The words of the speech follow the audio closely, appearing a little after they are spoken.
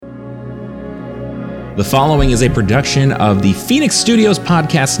The following is a production of the Phoenix Studios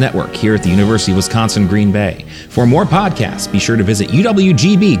Podcast Network here at the University of Wisconsin Green Bay. For more podcasts, be sure to visit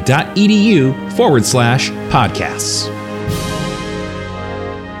uwgb.edu/podcasts.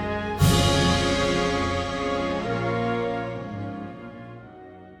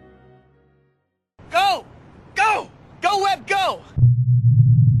 Go! Go! Go, Webb, go!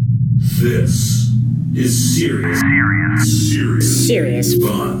 This is serious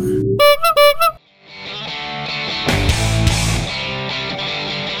fun.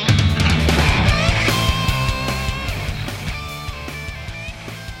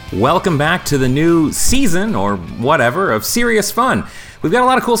 Welcome back to the new season, or whatever, of Serious Fun. We've got a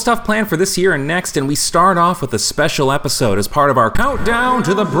lot of cool stuff planned for this year and next, and we start off with a special episode as part of our countdown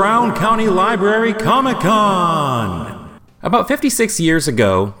to the Brown County Library Comic-Con. About 56 years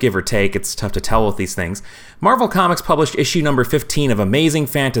ago, give or take, it's tough to tell with these things, Marvel Comics published issue number 15 of Amazing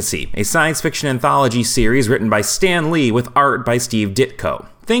Fantasy, a science fiction anthology series written by Stan Lee with art by Steve Ditko.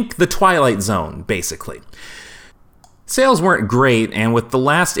 Think The Twilight Zone, basically. Sales weren't great, and with the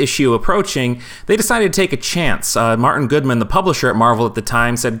last issue approaching, they decided to take a chance. Martin Goodman, the publisher at Marvel at the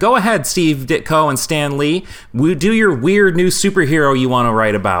time, said, "Go ahead, Steve Ditko and Stan Lee. Do your weird new superhero you want to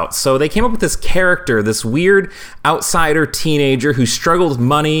write about." So they came up with this character, this weird outsider teenager who struggled with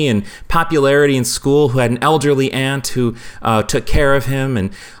money and popularity in school, who had an elderly aunt who took care of him, and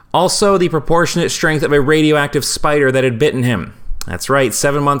also the proportionate strength of a radioactive spider that had bitten him. That's right,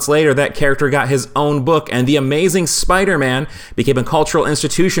 7 months later, that character got his own book, and The Amazing Spider-Man became a cultural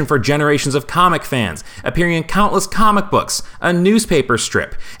institution for generations of comic fans, appearing in countless comic books, a newspaper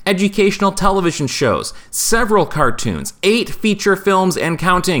strip, educational television shows, several cartoons, 8 feature films, and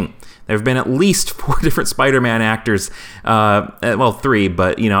counting. There have been at least 4 different Spider-Man actors, 3,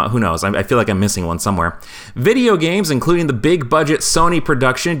 but, who knows? I feel like I'm missing one somewhere. Video games, including the big-budget Sony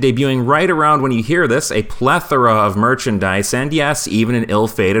production, debuting right around when you hear this, a plethora of merchandise, and yes, even an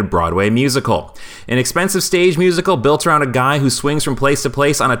ill-fated Broadway musical. An expensive stage musical built around a guy who swings from place to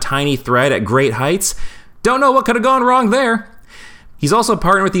place on a tiny thread at great heights. Don't know what could have gone wrong there. He's also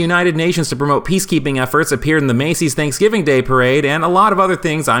partnered with the United Nations to promote peacekeeping efforts, appeared in the Macy's Thanksgiving Day Parade, and a lot of other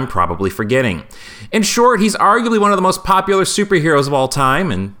things I'm probably forgetting. In short, he's arguably one of the most popular superheroes of all time,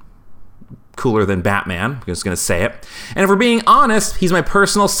 and cooler than Batman, I'm just going to say it. And if we're being honest, he's my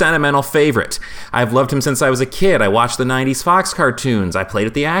personal sentimental favorite. I've loved him since I was a kid. I watched the 90s Fox cartoons. I played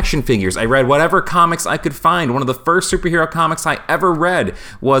with the action figures. I read whatever comics I could find. One of the first superhero comics I ever read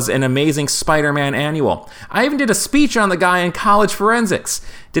was an Amazing Spider-Man annual. I even did a speech on the guy in college forensics.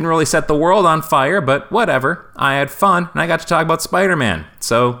 Didn't really set the world on fire, but whatever. I had fun, and I got to talk about Spider-Man.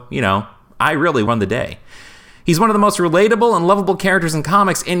 So, I really won the day. He's one of the most relatable and lovable characters in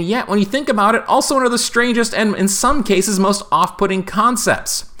comics, and yet, when you think about it, also one of the strangest and, in some cases, most off-putting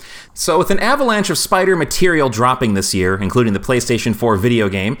concepts. So with an avalanche of Spider material dropping this year, including the PlayStation 4 video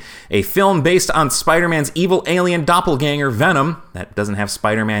game, a film based on Spider-Man's evil alien doppelganger Venom, that doesn't have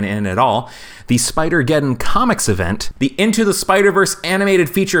Spider-Man in it at all, the Spider-Geddon Comics event, the Into the Spider-Verse animated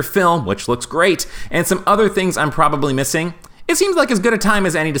feature film, which looks great, and some other things I'm probably missing, it seems like as good a time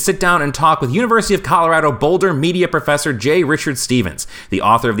as any to sit down and talk with University of Colorado Boulder media professor J. Richard Stevens, the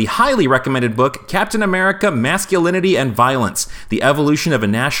author of the highly recommended book Captain America: Masculinity and Violence, The Evolution of a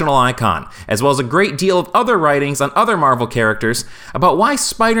National Icon, as well as a great deal of other writings on other Marvel characters about why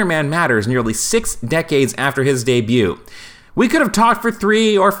Spider-Man matters nearly 6 decades after his debut. We could have talked for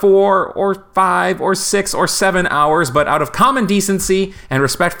 3 or 4 or 5 or 6 or 7 hours, but out of common decency and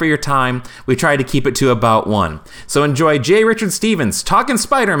respect for your time, we tried to keep it to about 1. So enjoy J. Richard Stevens talking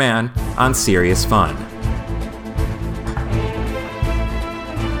Spider-Man on Serious Fun.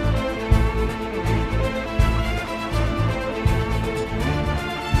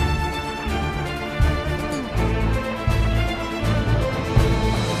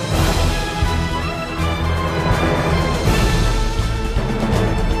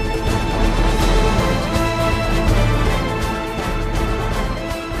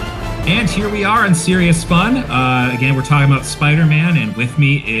 And here we are on Serious Fun. Again, we're talking about Spider-Man, and with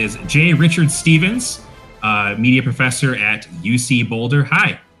me is J. Richard Stevens, media professor at UC Boulder.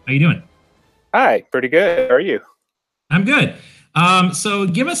 Hi, how you doing? Hi, pretty good. How are you? I'm good. So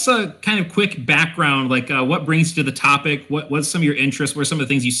give us a kind of quick background, like what brings you to the topic? What's some of your interests? What are some of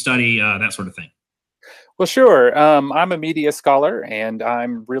the things you study? That sort of thing. Well, sure. I'm a media scholar, and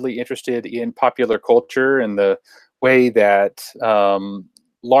I'm really interested in popular culture and the way that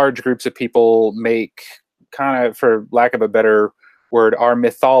large groups of people make, kind of, for lack of a better word, our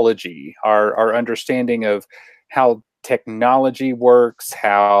mythology, our understanding of how technology works,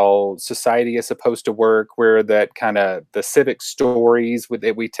 how society is supposed to work, where that kind of the civic stories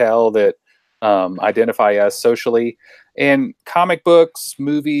that we tell that identify us socially. And comic books,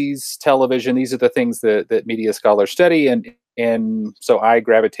 movies, television, these are the things that media scholars study. And so I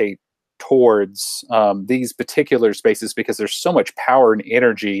gravitate towards these particular spaces because there's so much power and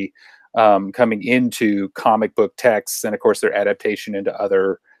energy coming into comic book texts, and of course their adaptation into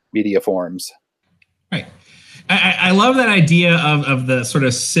other media forms. Right. I love that idea of the sort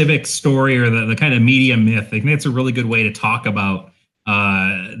of civic story or the kind of media myth. I think that's a really good way to talk about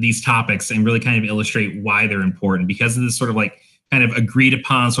these topics and really kind of illustrate why they're important, because of this sort of like kind of agreed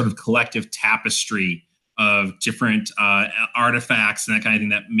upon sort of collective tapestry of different artifacts and that kind of thing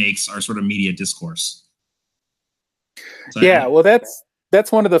that makes our sort of media discourse. So, yeah, well,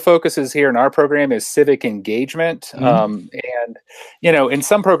 that's one of the focuses here in our program is civic engagement. And, in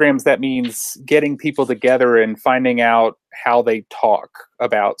some programs that means getting people together and finding out how they talk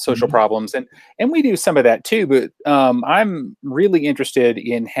about social problems. And we do some of that too, but I'm really interested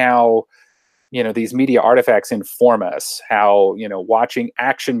in how, these media artifacts inform us, how, watching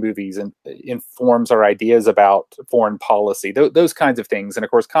action movies informs our ideas about foreign policy, those kinds of things. And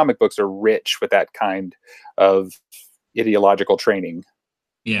of course, comic books are rich with that kind of ideological training.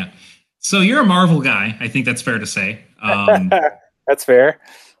 Yeah. So you're a Marvel guy. I think that's fair to say. That's fair.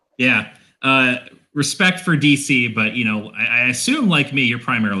 Yeah. Respect for DC, but I assume like me, you're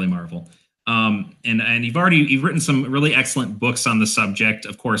primarily Marvel. And you've written some really excellent books on the subject.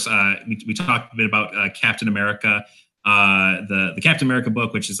 Of course, we talked a bit about Captain America, the Captain America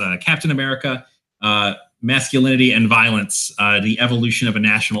book, which is Captain America, Masculinity and Violence, the Evolution of a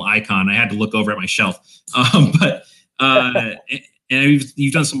National Icon. I had to look over at my shelf. And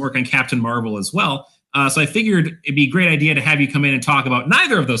you've done some work on Captain Marvel as well. So I figured it'd be a great idea to have you come in and talk about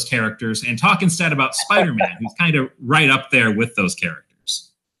neither of those characters and talk instead about Spider-Man, who's kind of right up there with those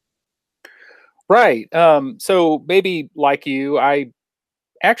characters. Right. So maybe like you, I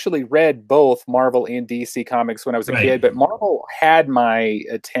actually read both Marvel and DC comics when I was a kid, but Marvel had my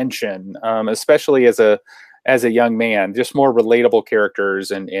attention, especially as a young man, just more relatable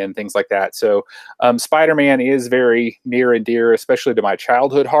characters and things like that. So Spider-Man is very near and dear, especially to my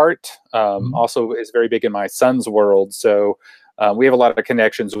childhood heart. Also is very big in my son's world. So we have a lot of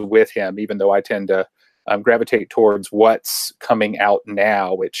connections with him, even though I tend to gravitate towards what's coming out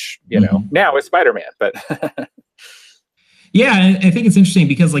now, which, now is Spider-Man. But yeah, I think it's interesting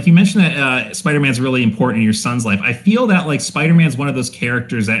because, like you mentioned, that Spider-Man's really important in your son's life. I feel that like Spider-Man's one of those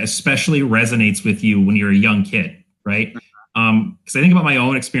characters that especially resonates with you when you're a young kid, right? Because I think about my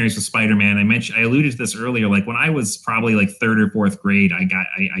own experience with Spider-Man. I alluded to this earlier. Like when I was probably like third or fourth grade, I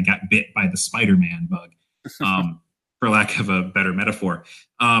got bit by the Spider-Man bug, for lack of a better metaphor.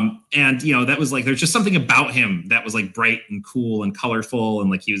 And that was like there's just something about him that was like bright and cool and colorful, and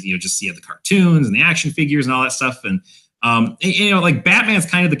like he was just he had the cartoons and the action figures and all that stuff. And like Batman's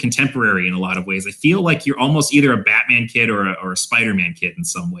kind of the contemporary in a lot of ways. I feel like you're almost either a Batman kid or a Spider-Man kid in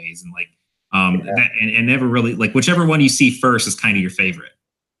some ways. And like, and never really like whichever one you see first is kind of your favorite.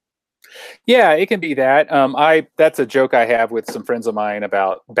 Yeah, it can be that. That's a joke I have with some friends of mine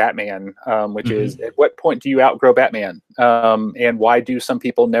about Batman, which is at what point do you outgrow Batman? And why do some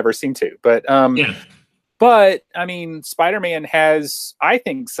people never seem to? But, But I mean, Spider-Man has, I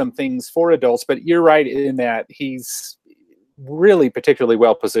think, some things for adults, but you're right in that he's really particularly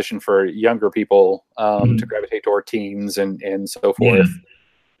well positioned for younger people to gravitate toward teens and so forth.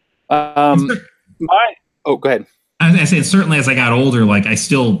 Go ahead. I say certainly as I got older, like I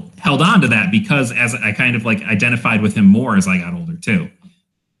still held on to that because as I kind of like identified with him more as I got older too.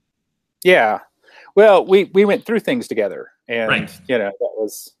 Yeah. Well, we went through things together, and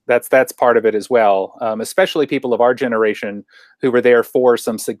that's part of it as well. Especially people of our generation who were there for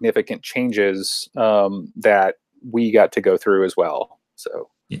some significant changes that we got to go through as well. So,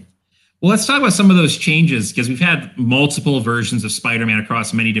 well, let's talk about some of those changes because we've had multiple versions of Spider-Man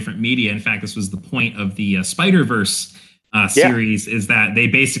across many different media. In fact, this was the point of the Spider-Verse series, is that they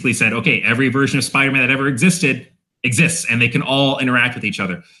basically said, okay, every version of Spider-Man that ever exists, and they can all interact with each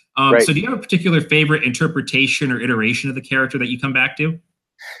other. So do you have a particular favorite interpretation or iteration of the character that you come back to?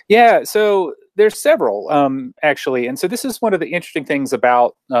 Yeah, so there's several, actually. And so this is one of the interesting things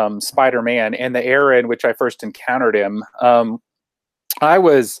about Spider-Man and the era in which I first encountered him. I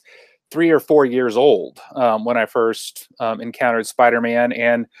was 3 or 4 years old when I first encountered Spider-Man.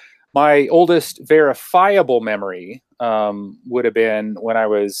 And my oldest verifiable memory would have been when I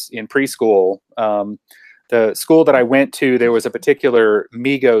was in preschool. The school that I went to, there was a particular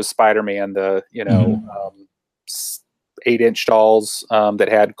Mego Spider-Man, the 8-inch dolls that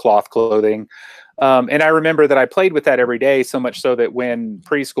had cloth clothing. And I remember that I played with that every day, so much so that when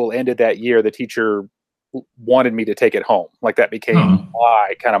preschool ended that year, the teacher wanted me to take it home. Like that became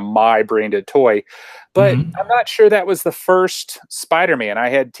my branded toy. But I'm not sure that was the first Spider-Man. I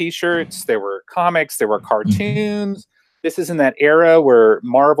had T-shirts, there were comics, there were cartoons. This is in that era where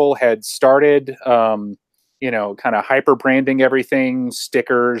Marvel had started, kind of hyper branding everything,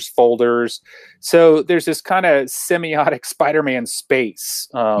 stickers, folders. So there's this kind of semiotic Spider-Man space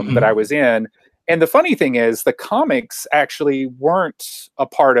that I was in. And the funny thing is the comics actually weren't a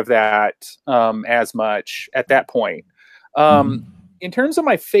part of that as much at that point. In terms of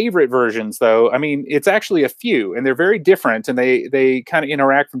my favorite versions, though, I mean, it's actually a few, and they're very different, and they kind of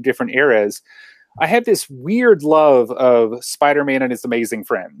interact from different eras. I have this weird love of Spider-Man and His Amazing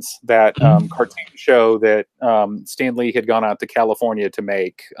Friends, that cartoon show that Stan Lee had gone out to California to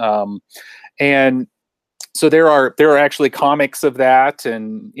make. And so there are actually comics of that,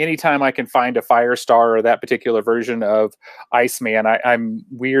 and anytime I can find a Firestar or that particular version of Iceman, I'm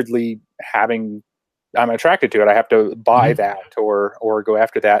weirdly I'm attracted to it. I have to buy that or go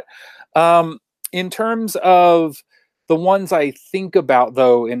after that. In terms of the ones I think about,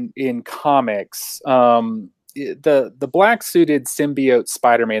 though, in comics, the black suited symbiote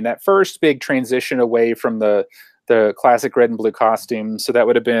Spider-Man, that first big transition away from the classic red and blue costume. So that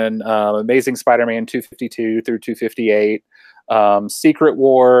would have been Amazing Spider-Man 252 through 258, Secret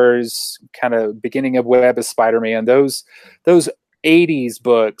Wars, kind of beginning of Web of Spider-Man. Those 80s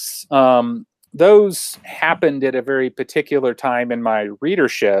books, those happened at a very particular time in my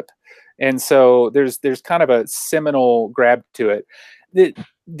readership. And so there's kind of a seminal grab to it.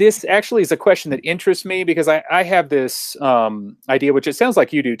 This actually is a question that interests me because I have this idea, which it sounds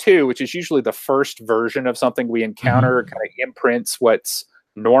like you do too, which is usually the first version of something we encounter kind of imprints what's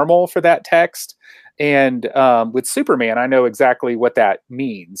normal for that text. And with Superman, I know exactly what that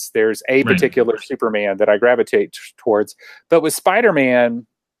means. There's a particular Superman that I gravitate towards. But with Spider-Man,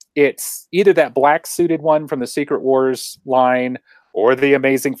 it's either that black suited one from the Secret Wars line, or the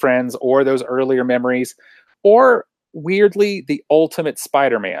Amazing Friends, or those earlier memories, or weirdly, the Ultimate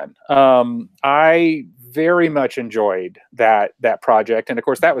Spider-Man. I very much enjoyed that project, and of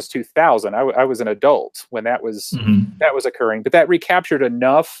course, that was 2000. I was an adult when that was occurring, but that recaptured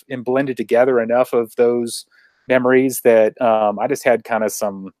enough and blended together enough of those memories that I just had kind of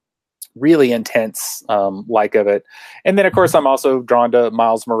some really intense like of it. And then of course I'm also drawn to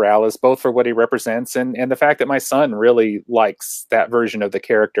Miles Morales, both for what he represents and the fact that my son really likes that version of the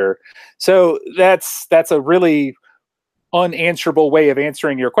character. So that's a really unanswerable way of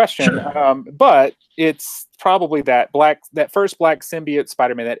answering your question. But it's probably that first black symbiote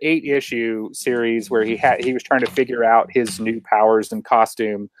Spider-Man, that 8-issue series where he was trying to figure out his new powers and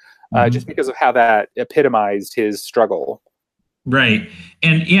costume, just because of how that epitomized his struggle. Right.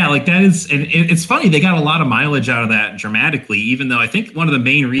 And yeah, like that is, and it's funny, they got a lot of mileage out of that dramatically, even though I think one of the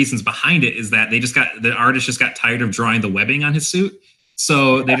main reasons behind it is that the artist just got tired of drawing the webbing on his suit.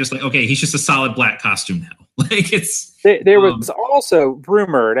 So they just like, okay, he's just a solid black costume now. Like there was also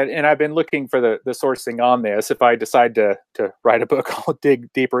rumored, and I've been looking for the sourcing on this. If I decide to write a book, I'll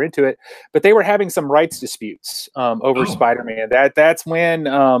dig deeper into it. But they were having some rights disputes over Spider-Man. That's when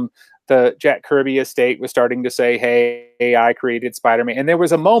the Jack Kirby estate was starting to say, hey, I created Spider-Man. And there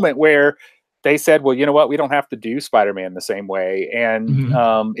was a moment where they said, well, you know what? We don't have to do Spider-Man the same way. And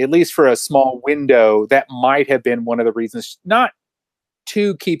at least for a small window, that might have been one of the reasons, not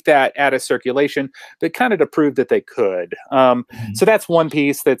to keep that out of circulation, but kind of to prove that they could. So that's one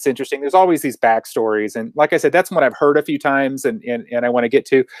piece that's interesting. There's always these backstories. And like I said, that's what I've heard a few times and I want to get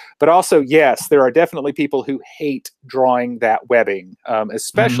to. But also, yes, there are definitely people who hate drawing that webbing,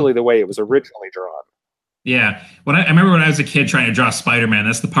 especially the way it was originally drawn. Yeah. I remember when I was a kid trying to draw Spider-Man,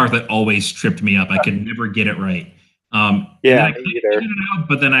 that's the part that always tripped me up. I could never get it right. Yeah, me either.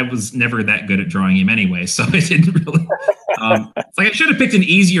 But then I was never that good at drawing him anyway, so it didn't really. It's like I should have picked an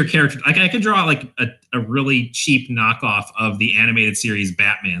easier character. Like I could draw like a really cheap knockoff of the animated series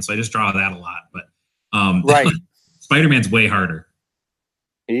Batman, so I just draw that a lot. But right, Spider-Man's way harder.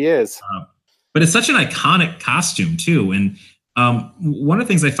 He is, but it's such an iconic costume too. And one of the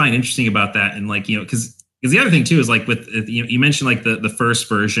things I find interesting about that, and like because the other thing too is like with you mentioned like the first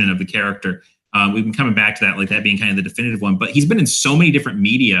version of the character. We've been coming back to that, like that being kind of the definitive one, but he's been in so many different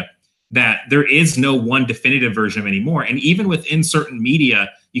media that there is no one definitive version of anymore. And even within certain media,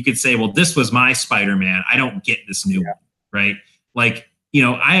 you could say, well, this was my Spider-Man. I don't get this new one, right? Like,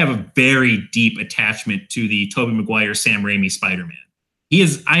 I have a very deep attachment to the Tobey Maguire, Sam Raimi Spider-Man. He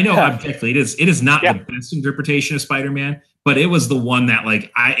is, I know objectively it is not the best interpretation of Spider-Man, but it was the one that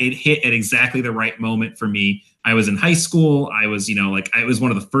like it hit at exactly the right moment for me. I was in high school. I was, it was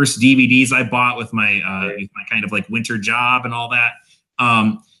one of the first DVDs I bought with my kind of like winter job and all that.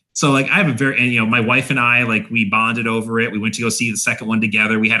 So like I have a very, and my wife and I, like we bonded over it. We went to go see the second one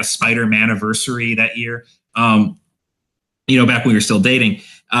together. We had a Spider-Man anniversary that year. Back when we were still dating.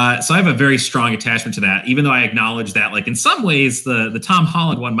 So I have a very strong attachment to that, even though I acknowledge that like in some ways the Tom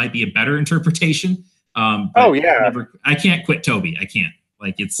Holland one might be a better interpretation. Oh yeah. I can't quit Toby. I can't.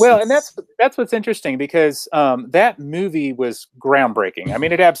 Like and that's what's interesting because that movie was groundbreaking. I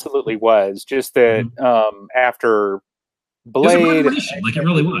mean, it absolutely was. Just that after Blade, like it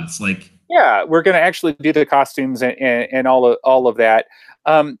really was. Like we're going to actually do the costumes and all of that.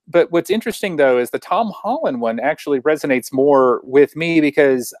 But what's interesting though is the Tom Holland one actually resonates more with me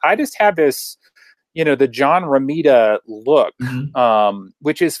because I just have this, the John Romita look,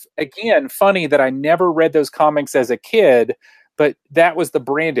 which is again funny that I never read those comics as a kid. But that was the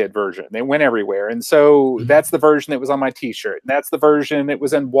branded version. They went everywhere. And so that's the version that was on my t-shirt. And that's the version that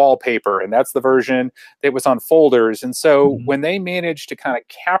was in wallpaper. And that's the version that was on folders. And so when they managed to kind of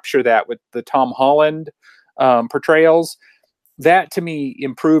capture that with the Tom Holland portrayals, that to me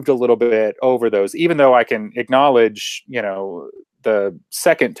improved a little bit over those, even though I can acknowledge, the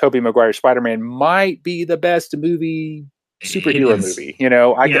second Tobey Maguire Spider-Man might be the best superhero movie.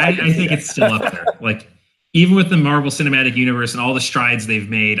 I think it's still up there. Like, even with the Marvel Cinematic Universe and all the strides they've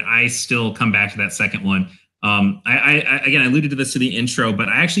made, I still come back to that second one. I alluded to this in the intro, but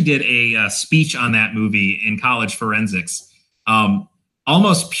I actually did a speech on that movie in college forensics,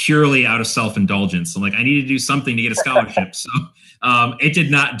 almost purely out of self-indulgence. So like, I needed to do something to get a scholarship. So it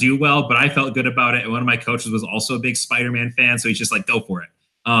did not do well, but I felt good about it. And one of my coaches was also a big Spider-Man fan, so he's just like, go for it.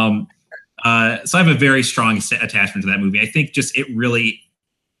 So I have a very strong attachment to that movie. I think just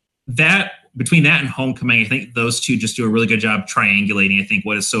between that and Homecoming, I think those two just do a really good job triangulating, I think,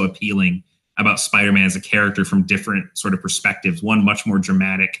 what is so appealing about Spider-Man as a character from different sort of perspectives. One much more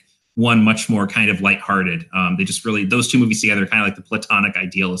dramatic, one much more kind of lighthearted. They just really, those two movies together, kind of like the platonic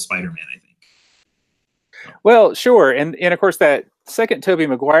ideal of Spider-Man, I think. Well, sure. And of course, that second Tobey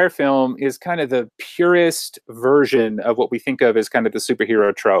Maguire film is kind of the purest version of what we think of as kind of the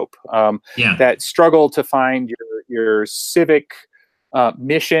superhero trope. That struggle to find your civic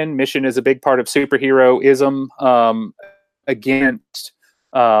mission is a big part of superheroism against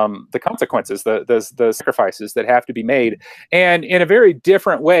the consequences, the sacrifices that have to be made. And in a very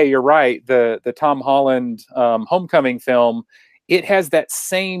different way, you're right, the Tom Holland Homecoming film, it has that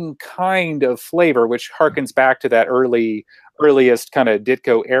same kind of flavor, which harkens back to that earliest kind of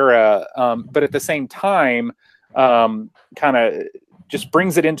Ditko era, but at the same time kind of just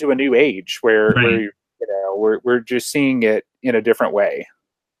brings it into a new age where we're just seeing it in a different way.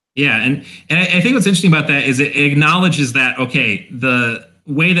 Yeah, and I think what's interesting about that is it acknowledges that, okay, the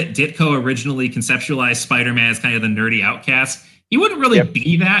way that Ditko originally conceptualized Spider-Man as kind of the nerdy outcast, he wouldn't really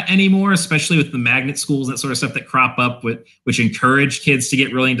be that anymore, especially with the magnet schools, that sort of stuff that crop up, which encourage kids to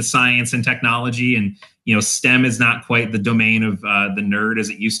get really into science and technology. And, STEM is not quite the domain of the nerd as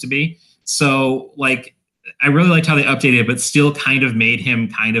it used to be. So, like, I really liked how they updated it, but still kind of made him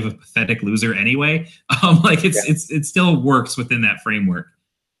kind of a pathetic loser anyway. It still works within that framework.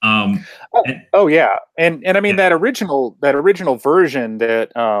 And I mean that original version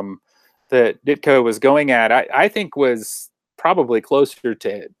that Ditko was going at, I think was probably closer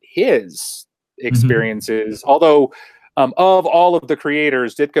to his experiences. Although of all of the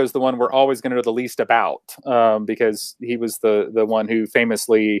creators, Ditko's the one we're always going to know the least about, because he was the one who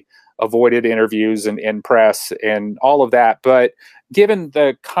famously avoided interviews and press and all of that. But given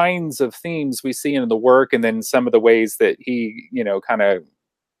the kinds of themes we see in the work, and then some of the ways that he, kind of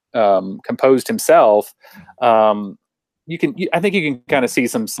composed himself, I think you can kind of see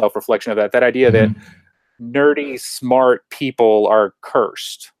some self-reflection of that. That idea that nerdy, smart people are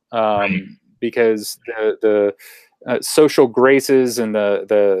cursed, because the social graces and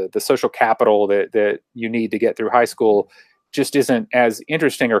the social capital that you need to get through high school just isn't as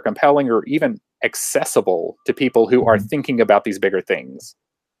interesting or compelling or even accessible to people who are thinking about these bigger things.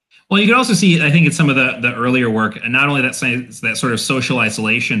 Well, you can also see, I think, in some of the earlier work, and not only that sort of social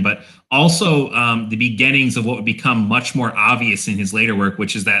isolation, but also the beginnings of what would become much more obvious in his later work,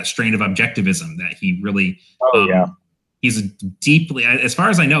 which is that strain of objectivism that he really, he's a deeply, as far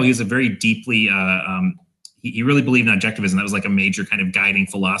as I know, he's a very deeply, he really believed in objectivism. That was like a major kind of guiding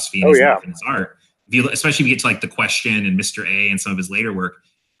philosophy in his life and his art. Especially if you get to like The Question and Mr. A and some of his later work.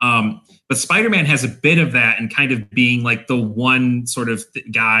 But Spider-Man has a bit of that, and kind of being like the one sort of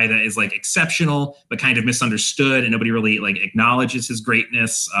guy that is like exceptional, but kind of misunderstood, and nobody really like acknowledges his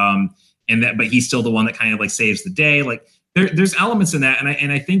greatness. But he's still the one that kind of like saves the day. Like there's elements in that.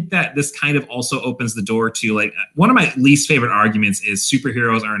 And I think that this kind of also opens the door to, like, one of my least favorite arguments is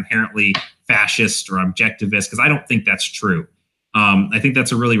superheroes are inherently fascist or objectivist, because I don't think that's true. I think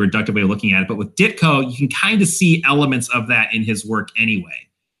that's a really reductive way of looking at it. But with Ditko, you can kind of see elements of that in his work anyway.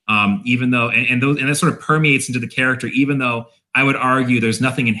 Even though, and that sort of permeates into the character, even though I would argue there's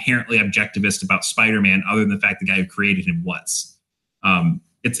nothing inherently objectivist about Spider-Man other than the fact the guy who created him was.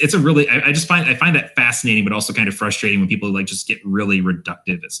 It's a really, I find that fascinating, but also kind of frustrating when people like just get really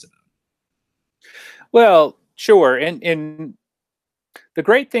reductivist about it. Well, sure. And the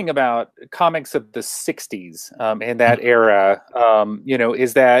great thing about comics of the 60s and that era,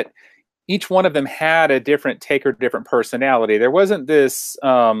 is that each one of them had a different take or different personality. There wasn't this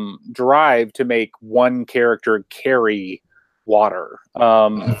drive to make one character carry water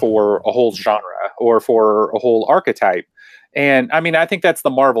for a whole genre or for a whole archetype. And I mean, I think that's the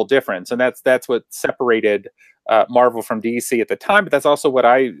Marvel difference. And that's what separated Marvel from DC at the time. But that's also what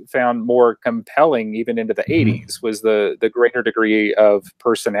I found more compelling even into the 80s was the greater degree of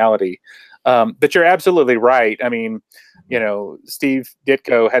personality. But you're absolutely right. I mean, Steve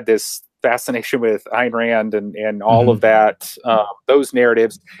Ditko had this fascination with Ayn Rand and all of that, those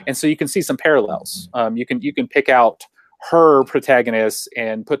narratives. And so you can see some parallels. You can pick out her protagonists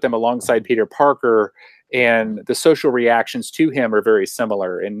and put them alongside Peter Parker, and the social reactions to him are very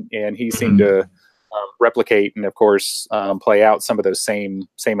similar. And he seemed to replicate and, of course, play out some of those same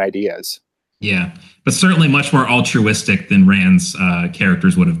ideas. Yeah, but certainly much more altruistic than Rand's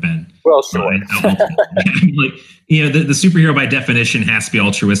characters would have been. Well, sure. The superhero by definition has to be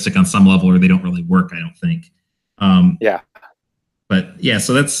altruistic on some level, or they don't really work, I don't think. Yeah. But yeah,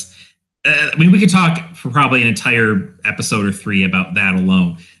 so that's. We could talk for probably an entire episode or 3 about that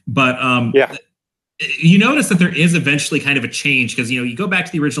alone. But you notice that there is eventually kind of a change because, you go back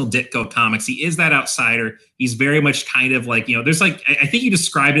to the original Ditko comics. He is that outsider. He's very much kind of like, there's like, I think you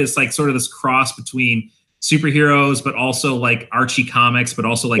described it as like sort of this cross between superheroes, but also like Archie comics, but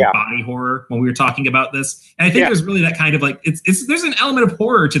also like body horror when we were talking about this. And I think there's really that kind of like, there's an element of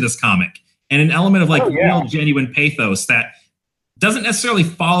horror to this comic and an element of like real genuine pathos that doesn't necessarily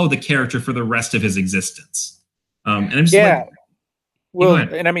follow the character for the rest of his existence. And I'm just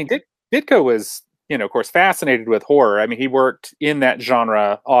and I mean, Ditko was, of course, fascinated with horror. I mean, he worked in that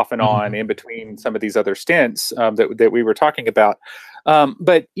genre off and on in between some of these other stints that we were talking about.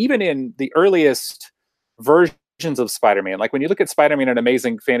 But even in the earliest versions of Spider-Man, like when you look at Spider-Man in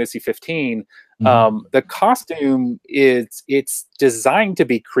Amazing Fantasy 15, the costume it's designed to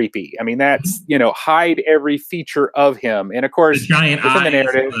be creepy. I mean, that's, hide every feature of him. And of course, the giant within the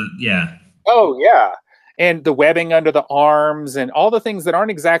narrative, Oh yeah. And the webbing under the arms and all the things that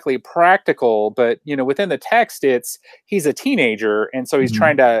aren't exactly practical, but, within the text, he's a teenager. And so he's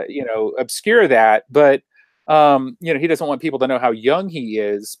trying to, obscure that. But, he doesn't want people to know how young he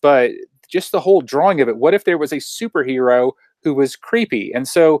is. But just the whole drawing of it, what if there was a superhero who was creepy? And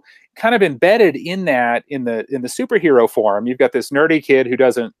so kind of embedded in that, in the superhero form, you've got this nerdy kid who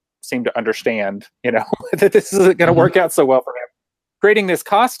doesn't seem to understand, that this isn't going to work out so well for him, creating this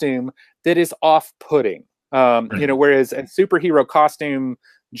costume that is off-putting. Whereas a superhero costume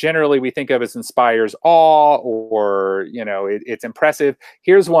generally we think of as inspires awe or, it's impressive.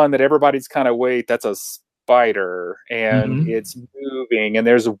 Here's one that everybody's kind of, wait, that's a spider and it's moving and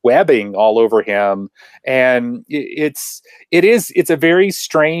there's webbing all over him. And it's a very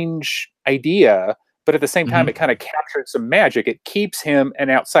strange idea, but at the same time, it kind of captured some magic. It keeps him an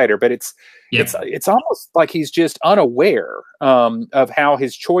outsider, but it's almost like he's just unaware of how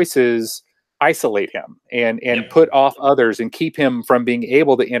his choices isolate him and put off others and keep him from being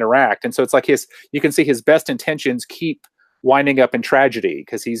able to interact. And so it's like you can see his best intentions keep winding up in tragedy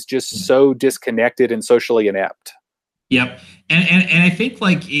because he's just so disconnected and socially inept. Yep. And I think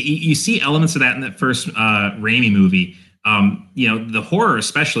like you see elements of that in that first Raimi movie. The horror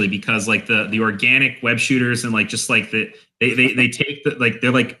especially because like the organic web shooters and like just like they take the like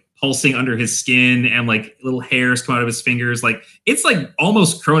they're like pulsing under his skin and like little hairs come out of his fingers. Like it's like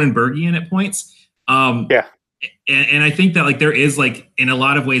almost Cronenbergian at points. And I think that like there is like in a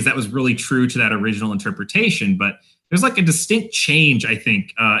lot of ways that was really true to that original interpretation, but there's like a distinct change, I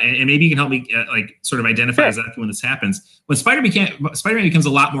think. And maybe you can help me like sort of identify exactly when this happens. When Spider-Man becomes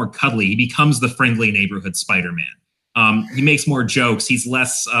a lot more cuddly, he becomes the friendly neighborhood Spider-Man. He makes more jokes. He's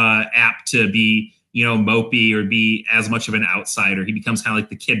less apt to be, mopey or be as much of an outsider. He becomes kind of like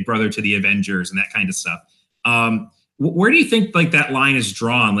the kid brother to the Avengers and that kind of stuff. Where do you think like that line is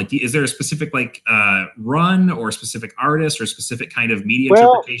drawn? Like, is there a specific like run or a specific artist or a specific kind of media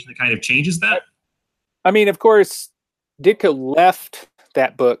interpretation that kind of changes that? I mean, of course, Ditko left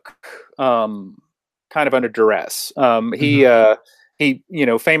that book kind of under duress. He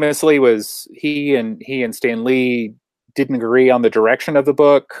famously was he and Stan Lee didn't agree on the direction of the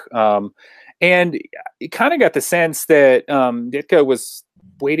book. And you kind of got the sense that Ditko was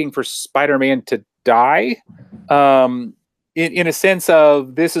waiting for Spider-Man to die, in a sense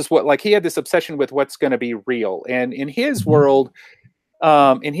of this is what, like, he had this obsession with what's going to be real. And in his world,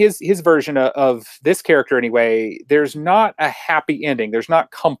 in his version of this character anyway, there's not a happy ending. There's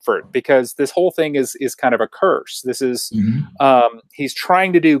not comfort, because this whole thing is kind of a curse. This is he's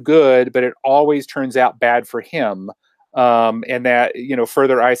trying to do good, but it always turns out bad for him. And that,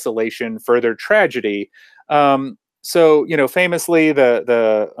 further isolation, further tragedy. So, famously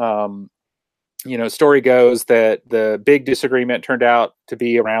the story goes that the big disagreement turned out to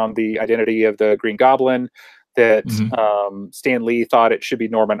be around the identity of the Green Goblin, that Stan Lee thought it should be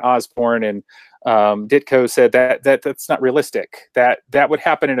Norman Osborn, and Ditko said that's not realistic. That would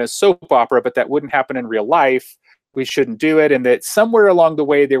happen in a soap opera, but that wouldn't happen in real life. We shouldn't do it. And that somewhere along the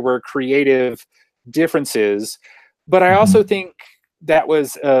way there were creative differences. But I also think that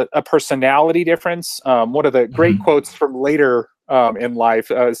was a personality difference. One of the great quotes from later in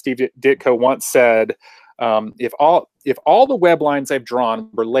life, Steve Ditko once said, if all the web lines I've drawn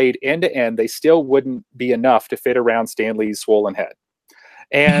were laid end to end, they still wouldn't be enough to fit around Stan Lee's swollen head.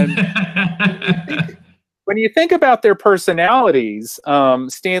 And when you think about their personalities,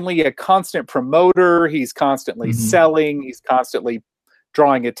 Stan Lee, a constant promoter, he's constantly selling, he's constantly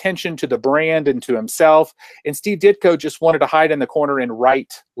drawing attention to the brand and to himself. And Steve Ditko just wanted to hide in the corner and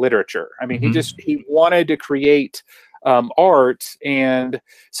write literature. I mean, he wanted to create art. And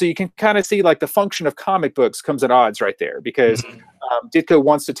so you can kind of see, like, the function of comic books comes at odds right there, because Ditko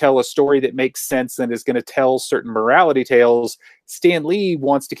wants to tell a story that makes sense and is going to tell certain morality tales. Stan Lee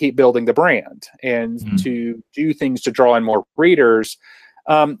wants to keep building the brand and to do things to draw in more readers.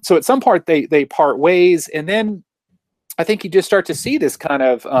 So at some part they part ways, and then I think you just start to see this kind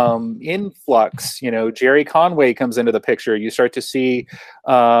of influx. Jerry Conway comes into the picture. You start to see,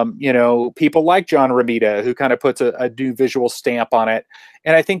 people like John Romita, who kind of puts a new visual stamp on it.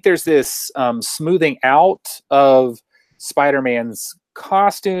 And I think there's this smoothing out of Spider-Man's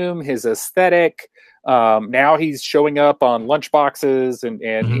costume, his aesthetic. Now he's showing up on lunchboxes,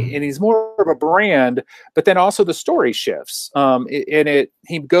 and he's more of a brand, but then also the story shifts.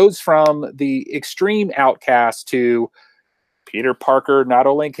 He goes from the extreme outcast to Peter Parker not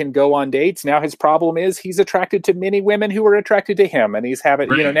only can go on dates, now his problem is he's attracted to many women who are attracted to him, and he's having,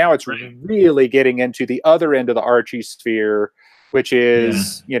 now it's really getting into the other end of the Archie sphere, which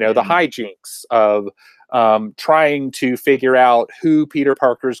is, the hijinks of trying to figure out who Peter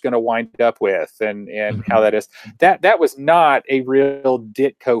Parker is going to wind up with, and how that is. That was not a real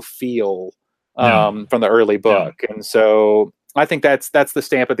Ditko feel from the early book. And so I think that's the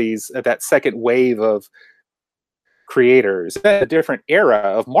stamp of that second wave of creators, a different era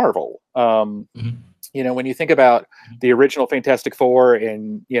of Marvel. When you think about the original Fantastic Four,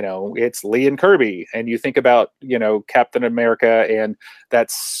 and it's Lee and Kirby, and you think about Captain America, and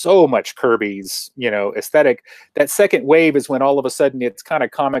that's so much Kirby's aesthetic. That second wave is when all of a sudden it's kind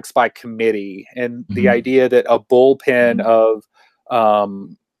of comics by committee, and the idea that a bullpen of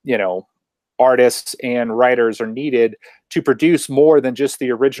artists and writers are needed to produce more than just the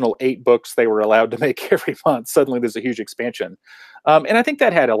original 8 books they were allowed to make every month. Suddenly there's a huge expansion. And I think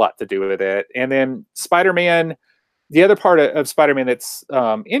that had a lot to do with it. And then Spider-Man, the other part of Spider-Man that's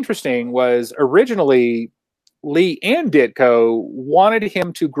interesting was originally Lee and Ditko wanted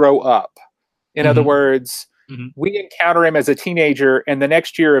him to grow up. In other words, we encounter him as a teenager, and the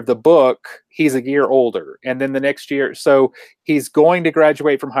next year of the book, he's a year older. And then the next year, so he's going to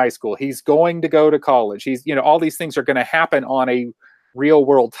graduate from high school. He's going to go to college. He's, all these things are going to happen on a real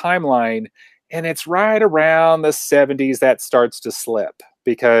world timeline. And it's right around the 70s that starts to slip,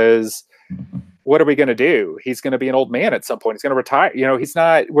 because what are we going to do? He's going to be an old man at some point. He's going to retire.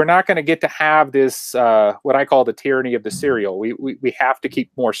 We're not going to get to have this, what I call the tyranny of the serial. We have to keep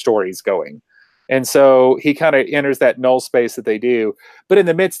more stories going. And so he kind of enters that null space that they do. But in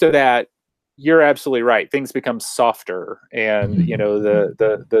the midst of that, you're absolutely right. Things become softer, and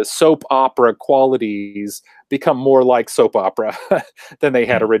the soap opera qualities become more like soap opera than they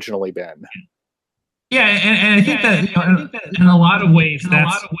had originally been. Yeah, and I think that in a lot of ways,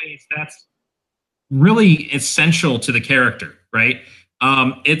 that's really essential to the character, right?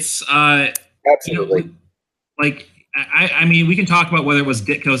 It's absolutely I mean, we can talk about whether it was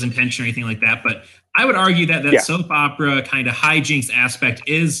Ditko's intention or anything like that, but I would argue that soap opera kind of hijinks aspect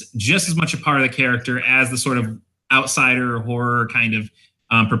is just as much a part of the character as the sort of outsider horror kind of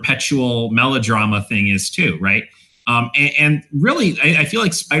perpetual melodrama thing is too, right? And really, I feel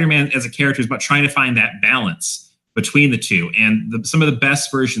like Spider-Man as a character is about trying to find that balance between the two, and some of the best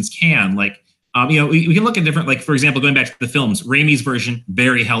versions can, like We can look at different, like, for example, going back to the films, Raimi's version,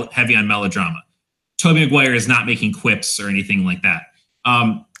 very heavy on melodrama. Tobey Maguire is not making quips or anything like that.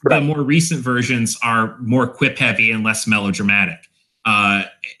 The more recent versions are more quip heavy and less melodramatic. I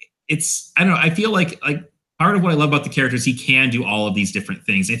don't know. I feel like part of what I love about the character is he can do all of these different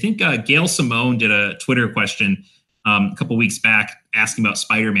things. I think Gail Simone did a Twitter question a couple weeks back asking about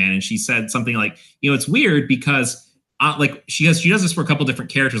Spider-Man, and she said something like, it's weird because she does this for a couple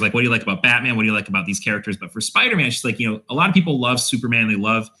different characters. Like, what do you like about Batman? What do you like about these characters? But for Spider-Man, she's like, a lot of people love Superman, they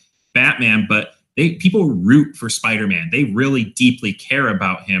love Batman, but people root for Spider-Man. They really deeply care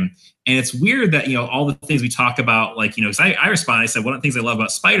about him. And it's weird that, all the things we talk about, like, because I responded, I said, one of the things I love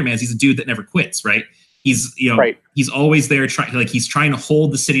about Spider-Man is he's a dude that never quits, right? He's, he's always there he's trying to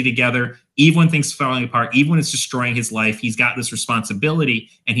hold the city together, even when things are falling apart, even when it's destroying his life. He's got this responsibility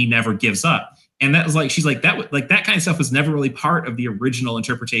and he never gives up. And that was like, she's like, that kind of stuff was never really part of the original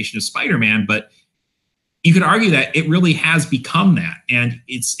interpretation of Spider-Man, but you could argue that it really has become that. And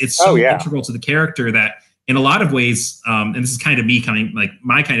it's so integral to the character that in a lot of ways, and this is kind of me coming, like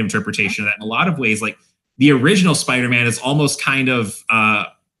my kind of interpretation of that, in a lot of ways, like the original Spider-Man is almost kind of, a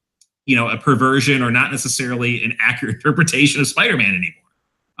perversion or not necessarily an accurate interpretation of Spider-Man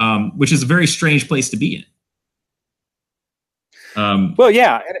anymore, which is a very strange place to be in. Well,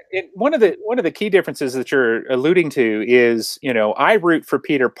 yeah, and one of the key differences that you're alluding to is, I root for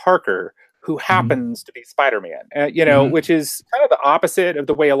Peter Parker, who happens to be Spider-Man, which is kind of the opposite of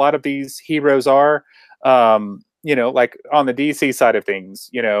the way a lot of these heroes are. Like on the DC side of things,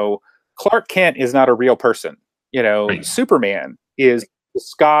 Clark Kent is not a real person. Right. Superman is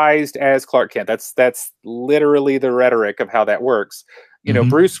disguised as Clark Kent. That's literally the rhetoric of how that works.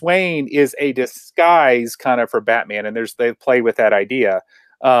 Bruce Wayne is a disguise kind of for Batman, and they play with that idea.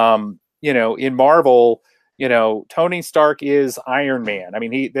 In Marvel, Tony Stark is Iron Man. I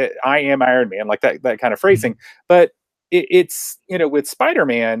mean, I am Iron Man, like that kind of phrasing. But it's with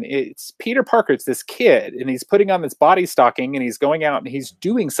Spider-Man, it's Peter Parker. It's this kid, and he's putting on this body stocking, and he's going out and he's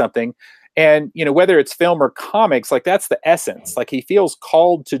doing something. And, whether it's film or comics, like that's the essence. Like he feels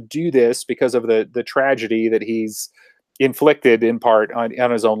called to do this because of the tragedy that he's inflicted in part on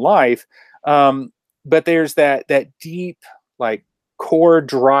his own life. But there's that deep, like, core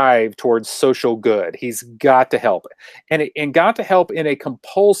drive towards social good. He's got to help, and got to help in a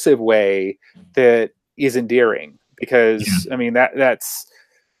compulsive way that is endearing, because I mean, that's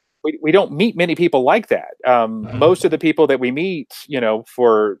we don't meet many people like that. Most of the people that we meet,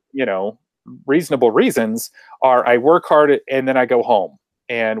 for reasonable reasons, are I work hard and then I go home.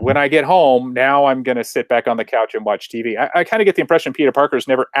 And when I get home, now I'm going to sit back on the couch and watch TV. I kind of get the impression Peter Parker's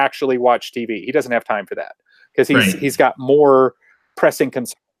never actually watched TV. He doesn't have time for that because he's got more pressing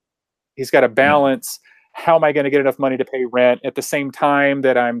concerns. He's got to balance, how am I going to get enough money to pay rent at the same time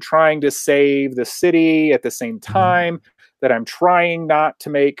that I'm trying to save the city, at the same time that I'm trying not to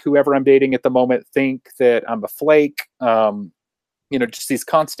make whoever I'm dating at the moment think that I'm a flake. Just these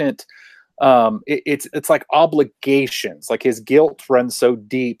constant, it's like obligations. Like his guilt runs so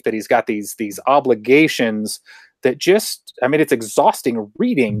deep that he's got these obligations that just, I mean, it's exhausting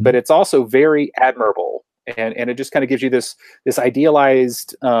reading, but it's also very admirable. And it just kind of gives you this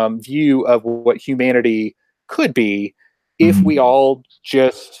idealized view of what humanity could be if we all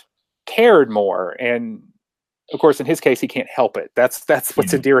just cared more. And of course, in his case, he can't help it. That's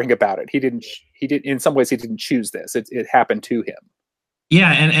what's endearing about it. He didn't. In some ways, he didn't choose this. It happened to him.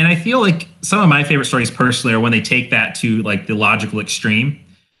 Yeah, and I feel like some of my favorite stories personally are when they take that to like the logical extreme.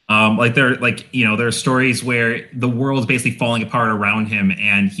 There are stories where the world is basically falling apart around him,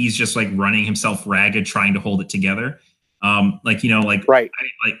 and he's just like running himself ragged, trying to hold it together. Right.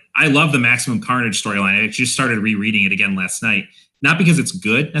 I love the Maximum Carnage storyline. I just started rereading it again last night. Not because it's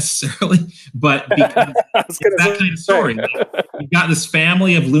good necessarily, but because it's that kind of story. You've got this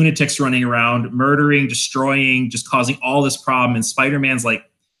family of lunatics running around, murdering, destroying, just causing all this problem. And Spider-Man's like,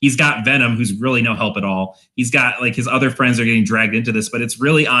 he's got Venom, who's really no help at all. He's got like his other friends are getting dragged into this, but it's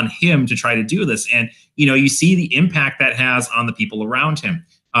really on him to try to do this. And, you see the impact that has on the people around him.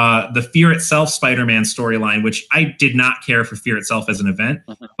 The Fear Itself Spider-Man storyline, which I did not care for Fear Itself as an event,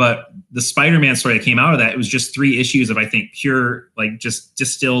 but the Spider-Man story that came out of that, it was just 3 issues of, I think, pure, like just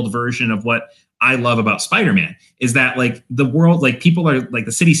distilled version of what I love about Spider-Man is that like the world, like people are like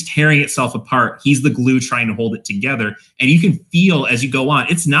the city's tearing itself apart. He's the glue trying to hold it together. And you can feel as you go on,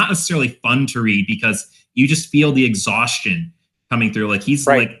 it's not necessarily fun to read because you just feel the exhaustion coming through. Like he's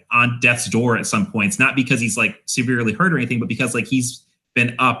like on death's door at some points, not because he's like severely hurt or anything, but because like he's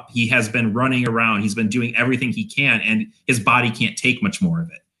been up, he has been running around, he's been doing everything he can, and his body can't take much more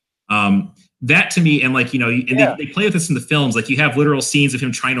of it. that to me, and like, you know, and they play with this in the films. Like you have literal scenes of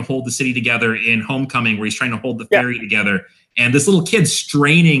him trying to hold the city together in Homecoming, where he's trying to hold the ferry together, and this little kid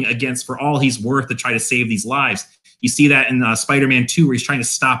straining against for all he's worth to try to save these lives. You see that in Spider-Man 2, where he's trying to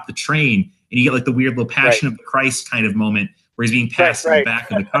stop the train, and you get like the weird little Passion of the Christ kind of moment where he's being passed in the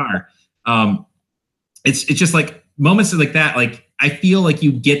back of the car. It's just like moments like that. Like I feel like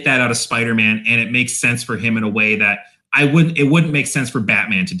you get that out of Spider-Man, and it makes sense for him in a way that it wouldn't make sense for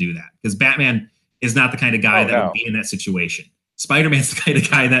Batman to do that, because Batman is not the kind of guy that would be in that situation. Spider-Man's the kind of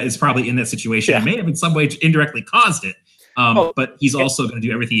guy that is probably in that situation and may have in some way indirectly caused it. But he's also going to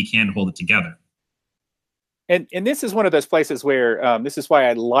do everything he can to hold it together. And this is one of those places where this is why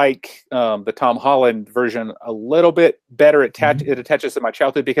I like the Tom Holland version a little bit better. It attaches to my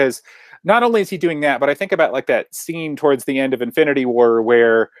childhood, because not only is he doing that, but I think about like that scene towards the end of Infinity War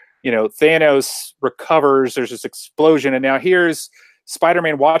where, you know, Thanos recovers, there's this explosion, and now here's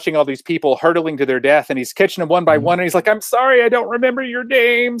Spider-Man watching all these people hurtling to their death, and he's catching them one by one, and he's like, I'm sorry, I don't remember your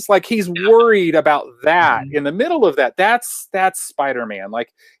names. Like he's worried about that in the middle of that. That's Spider-Man.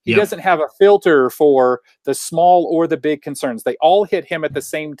 Like he doesn't have a filter for the small or the big concerns. They all hit him at the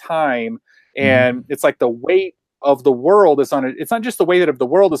same time. And it's like the weight of the world is on it. It's not just the weight of the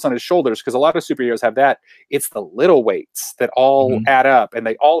world is on his shoulders, because a lot of superheroes have that. It's the little weights that all add up, and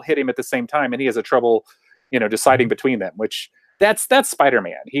they all hit him at the same time, and he has a trouble, you know, deciding between them, which that's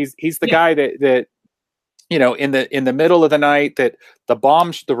Spider-Man. He's the guy that you know, in the middle of the night, that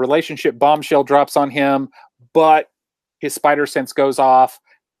the relationship bombshell drops on him, but his spider sense goes off,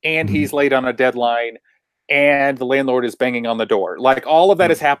 and he's late on a deadline, and the landlord is banging on the door. Like all of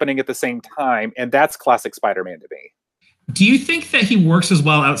that is happening at the same time, and that's classic Spider-Man to me. Do you think that he works as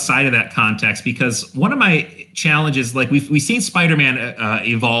well outside of that context? Because one of my challenges, like we've seen Spider-Man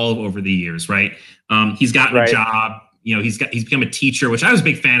evolve over the years, right? He's gotten a job. You know, he's become a teacher, which I was a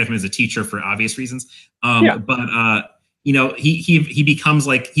big fan of him as a teacher for obvious reasons. But you know, he becomes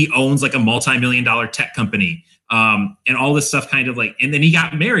like, he owns like a multi-million-dollar tech company, and all this stuff kind of like, and then he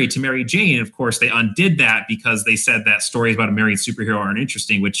got married to Mary Jane. And of course they undid that because they said that stories about a married superhero aren't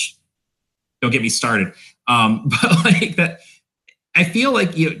interesting, which don't get me started. But like that, I feel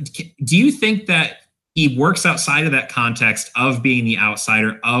like, you know, do you think that he works outside of that context of being the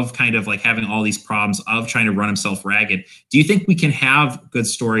outsider, of kind of like having all these problems, of trying to run himself ragged? Do you think we can have good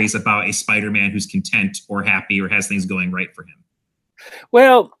stories about a Spider-Man who's content or happy or has things going right for him?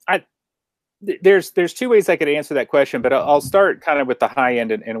 Well, there's two ways I could answer that question, but I'll start kind of with the high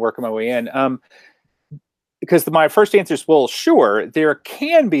end and work my way in. Because my first answer is, well, sure, there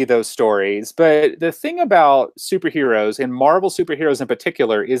can be those stories, but the thing about superheroes, and Marvel superheroes in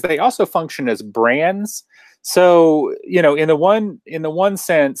particular, is they also function as brands. So, you know, in the one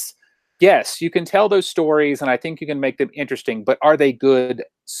sense, yes, you can tell those stories, and I think you can make them interesting, but are they good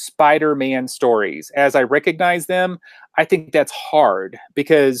Spider-Man stories? As I recognize them, I think that's hard,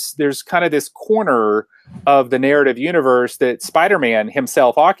 because there's kind of this corner of the narrative universe that Spider-Man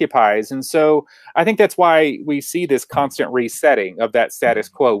himself occupies. And so I think that's why we see this constant resetting of that status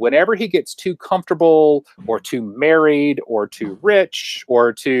quo. Whenever he gets too comfortable or too married or too rich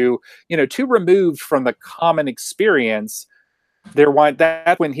or too removed from the common experience,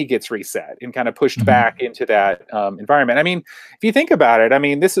 that's when he gets reset and kind of pushed back into that environment. I mean, if you think about it, I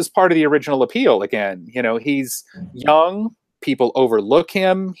mean, this is part of the original appeal again. You know, he's young, people overlook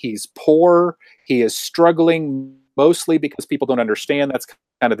him, he's poor, he is struggling mostly because people don't understand. That's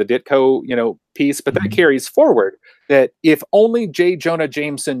kind of the Ditko, you know, piece, but that carries forward, that if only J. Jonah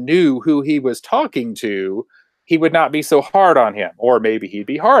Jameson knew who he was talking to, he would not be so hard on him, or maybe he'd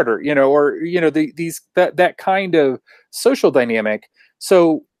be harder, you know, or, you know, that kind of social dynamic.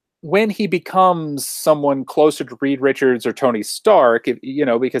 So when he becomes someone closer to Reed Richards or Tony Stark, you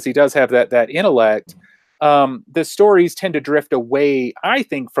know, because he does have that intellect, the stories tend to drift away, I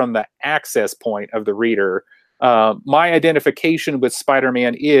think, from the access point of the reader. My identification with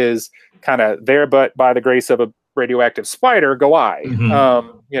Spider-Man is kind of there, but by the grace of a radioactive spider, go I.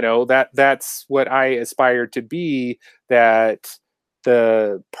 You know, that's what I aspire to be, that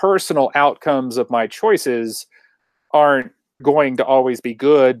the personal outcomes of my choices aren't going to always be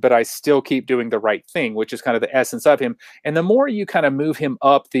good, but I still keep doing the right thing, which is kind of the essence of him. And the more you kind of move him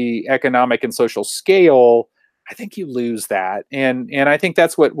up the economic and social scale, I think you lose that. And I think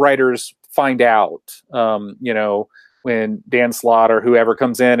that's what writers find out, you know, when Dan Slott or whoever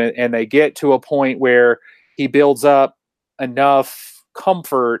comes in and they get to a point where he builds up enough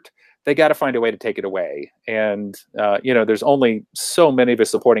comfort, they got to find a way to take it away. And, you know, there's only so many of a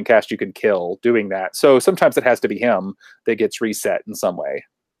supporting cast you can kill doing that. So sometimes it has to be him that gets reset in some way.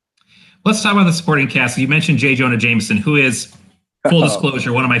 Let's talk about the supporting cast. You mentioned J. Jonah Jameson, who is Full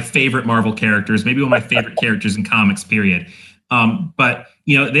disclosure, one of my favorite Marvel characters, maybe one of my favorite characters in comics, period. But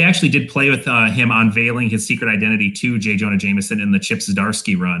they actually did play with him unveiling his secret identity to J. Jonah Jameson in the Chip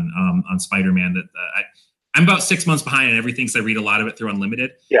Zdarsky run on Spider-Man. That I'm about 6 months behind on everything, because I read a lot of it through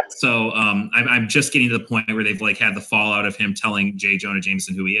Unlimited. Yeah. So I'm just getting to the point where they've had the fallout of him telling J. Jonah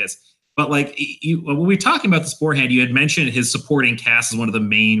Jameson who he is. But when we were talking about this beforehand, you had mentioned his supporting cast is one of the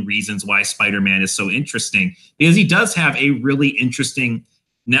main reasons why Spider-Man is so interesting, because he does have a really interesting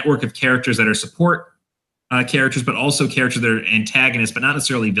network of characters that are support characters, but also characters that are antagonists, but not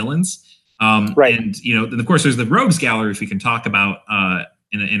necessarily villains. Right. And then of course there's the Rogues Gallery, which we can talk about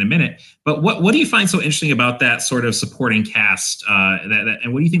in a minute. But what do you find so interesting about that sort of supporting cast?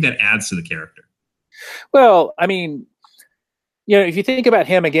 And what do you think that adds to the character? Well, I mean, if you think about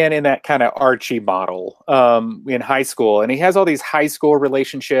him again in that kind of Archie model in high school, and he has all these high school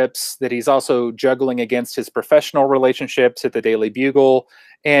relationships that he's also juggling against his professional relationships at the Daily Bugle.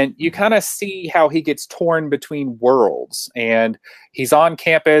 And you kind of see how he gets torn between worlds. And he's on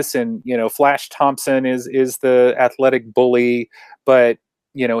campus, and, Flash Thompson is the athletic bully, but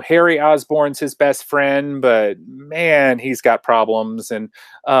Harry Osborn's his best friend, but man, he's got problems. And,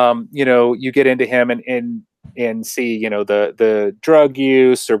 you get into him and see, the drug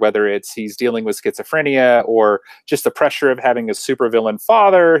use, or whether it's he's dealing with schizophrenia, or just the pressure of having a supervillain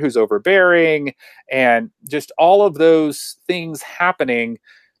father who's overbearing, and just all of those things happening.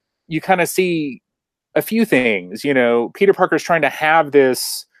 You kind of see a few things. Peter Parker's trying to have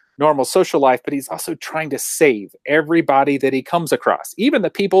this normal social life, but he's also trying to save everybody that he comes across, even the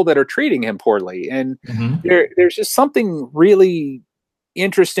people that are treating him poorly. And there's just something really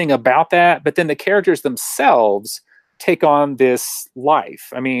interesting about that. But then the characters themselves take on this life.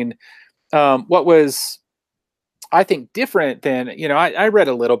 I mean, what was, I think, different than, I read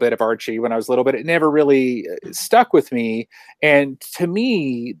a little bit of Archie when I was little, but it never really stuck with me. And to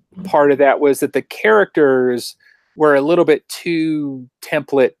me, part of that was that the characters were a little bit too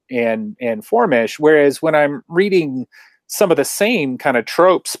template and formish. Whereas when I'm reading some of the same kind of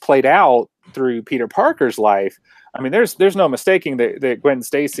tropes played out through Peter Parker's life, I mean, there's no mistaking that Gwen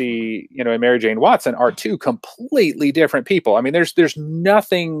Stacy, and Mary Jane Watson are two completely different people. I mean, there's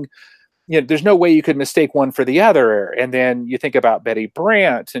nothing, there's no way you could mistake one for the other. And then you think about Betty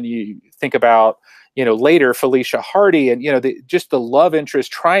Brant, and you think about, later Felicia Hardy, and, just the love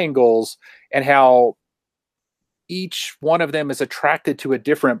interest triangles, and how each one of them is attracted to a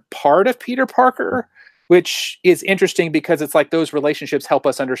different part of Peter Parker, which is interesting because it's like those relationships help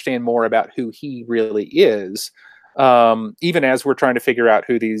us understand more about who he really is. Even as we're trying to figure out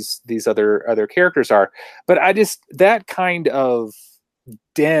who these other characters are. But that kind of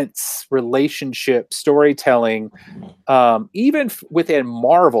dense relationship storytelling, even within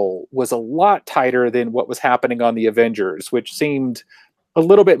Marvel, was a lot tighter than what was happening on the Avengers, which seemed a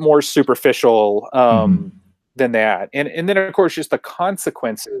little bit more superficial than that. And then of course just the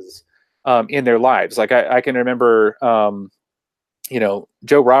consequences in their lives. Like I can remember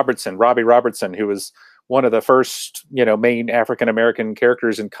Robbie Robertson, who was one of the first, main African-American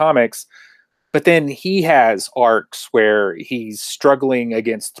characters in comics. But then he has arcs where he's struggling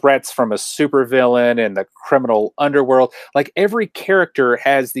against threats from a supervillain and the criminal underworld. Like every character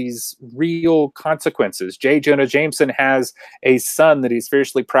has these real consequences. J. Jonah Jameson has a son that he's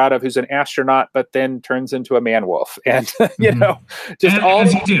fiercely proud of, who's an astronaut, but then turns into a man-wolf. And, just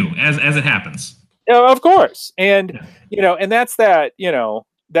as you do, as it happens. Of course. And, and that's that,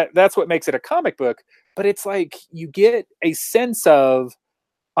 that's what makes it a comic book. But it's like you get a sense of,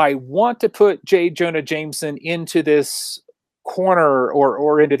 I want to put J. Jonah Jameson into this corner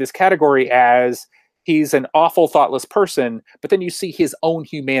or into this category as he's an awful, thoughtless person, but then you see his own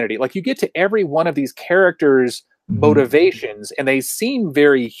humanity. Like you get to every one of these characters' motivations, and they seem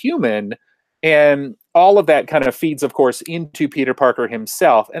very human. And all of that kind of feeds, of course, into Peter Parker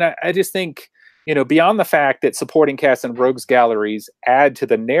himself. And I just think, beyond the fact that supporting cast and rogues galleries add to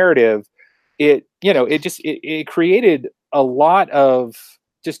the narrative, it created a lot of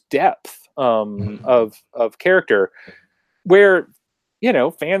just depth of character, where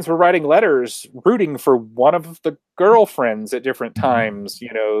fans were writing letters rooting for one of the girlfriends at different times,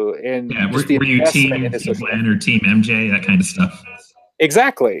 and were you team Glenn or team MJ, that kind of stuff?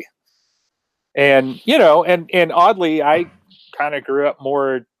 Exactly. And and oddly, I kind of grew up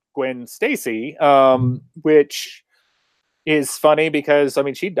more Gwen Stacy, which is funny because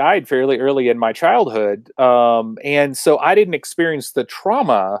she died fairly early in my childhood. And so I didn't experience the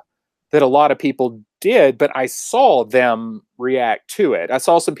trauma that a lot of people did, but I saw them react to it. I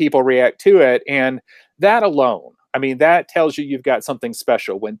saw some people react to it, and that alone, that tells you you've got something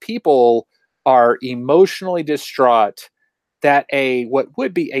special. When people are emotionally distraught that what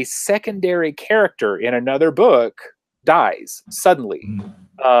would be a secondary character in another book dies suddenly.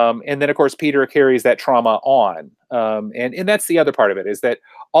 And then, of course, Peter carries that trauma on. And that's the other part of it, is that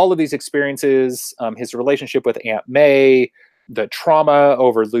all of these experiences, his relationship with Aunt May, the trauma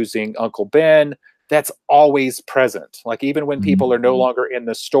over losing Uncle Ben, that's always present. Like, even when people are no longer in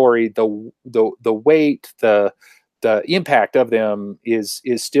the story, the weight, the impact of them is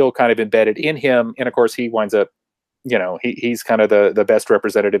still kind of embedded in him. And of course, he winds up, he's kind of the best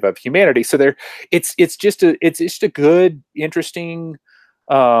representative of humanity. So it's just a good, interesting,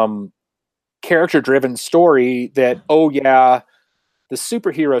 character driven story that, the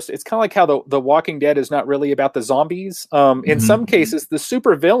superheroes, it's kind of like how the Walking Dead is not really about the zombies. In some cases, the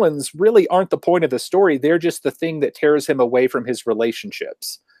super villains really aren't the point of the story. They're just the thing that tears him away from his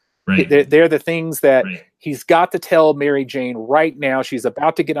relationships. Right. They're the things that he's got to tell Mary Jane right now. She's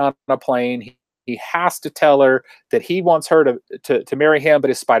about to get on a plane. He has to tell her that he wants her to marry him, but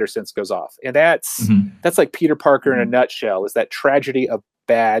his spider sense goes off. And that's like Peter Parker in a nutshell, is that tragedy of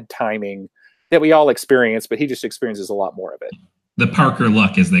bad timing that we all experience, but he just experiences a lot more of it. The Parker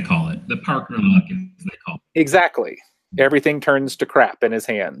luck, as they call it. The Parker luck, as they call it. Exactly. Everything turns to crap in his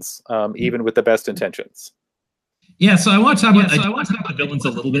hands, even with the best intentions. Yeah, so I want to talk about the villains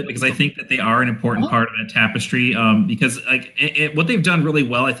a little bit, because I think that they are an important part of that tapestry. Because what they've done really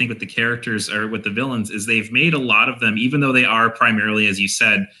well, I think, with the characters or with the villains, is they've made a lot of them, even though they are primarily, as you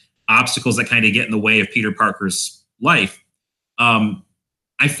said, obstacles that kind of get in the way of Peter Parker's life.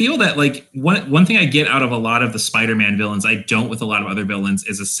 I feel that, like, one thing I get out of a lot of the Spider-Man villains, I don't with a lot of other villains,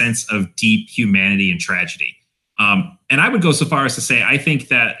 is a sense of deep humanity and tragedy. And I would go so far as to say, I think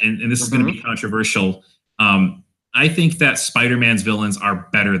that, and this is going to be controversial, I think that Spider-Man's villains are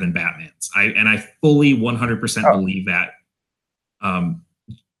better than Batman's. I fully 100% believe that.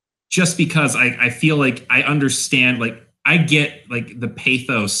 Just because I feel like I understand, like, I get, like, the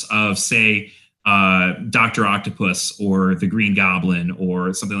pathos of, say, Dr. Octopus or the Green Goblin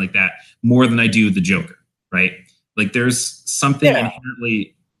or something like that more than I do the Joker, right? Like, there's something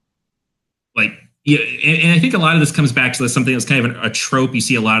inherently, like, and I think a lot of this comes back to something that's kind of a trope you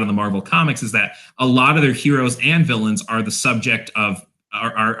see a lot in the Marvel comics, is that a lot of their heroes and villains are the subject of,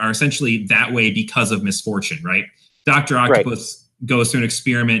 are essentially that way because of misfortune, right? Dr. Octopus goes through an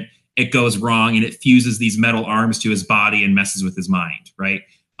experiment, it goes wrong, and it fuses these metal arms to his body and messes with his mind, right?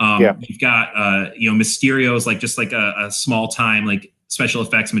 You've got, Mysterio's just like a small time, like, special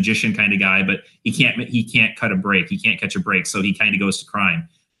effects magician kind of guy, but he can't cut a break. He can't catch a break. So he kind of goes to crime.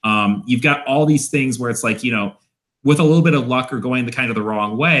 You've got all these things where it's like, with a little bit of luck or going the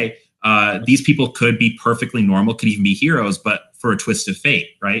wrong way, these people could be perfectly normal, could even be heroes, but for a twist of fate.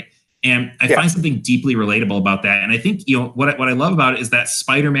 Right. And I find something deeply relatable about that. And I think, what I love about it is that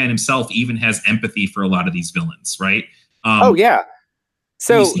Spider-Man himself even has empathy for a lot of these villains. Right.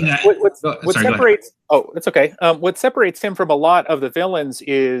 So what separates? Oh, it's okay. What separates him from a lot of the villains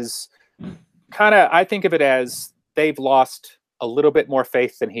is kind of, I think of it as they've lost a little bit more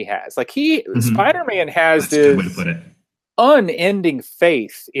faith than he has. Like, Spider-Man has this a good way to put it, unending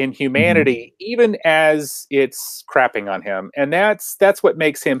faith in humanity, even as it's crapping on him, and that's what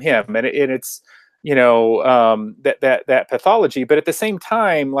makes him him. And it's that pathology. But at the same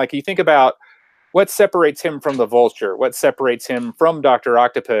time, like, you think about what separates him from the Vulture, what separates him from Dr.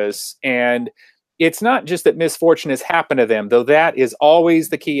 Octopus, and it's not just that misfortune has happened to them, though that is always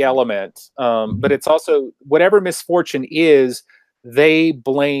the key element. But it's also, whatever misfortune is, they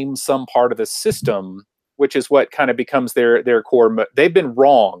blame some part of the system, which is what kind of becomes their core. They've been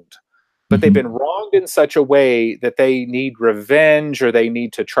wronged, but they've been wronged in such a way that they need revenge, or they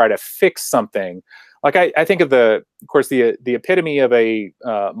need to try to fix something. Like, I think of course, the epitome of a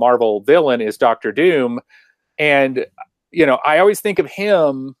Marvel villain is Doctor Doom. And, I always think of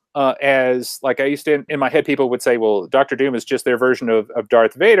him as, like, I used to, in my head, people would say, well, Doctor Doom is just their version of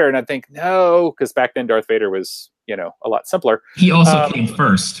Darth Vader. And I think, no, because back then Darth Vader was, a lot simpler. He also came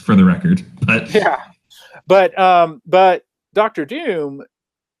first, for the record. But yeah. But Doctor Doom,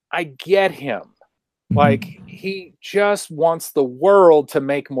 I get him. Like, he just wants the world to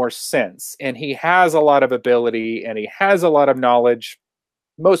make more sense. And he has a lot of ability and he has a lot of knowledge.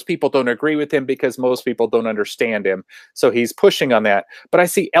 Most people don't agree with him because most people don't understand him. So he's pushing on that. But I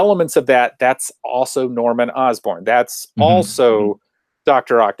see elements of that. That's also Norman Osborn. That's also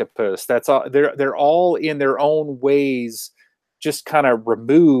Dr. Octopus. That's all. They're all in their own ways, just kind of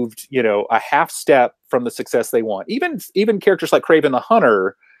removed, a half step from the success they want. Even characters like Kraven the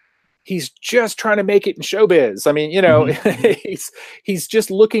Hunter, he's just trying to make it in showbiz. I mean, he's just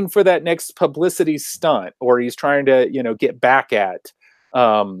looking for that next publicity stunt, or he's trying to, get back at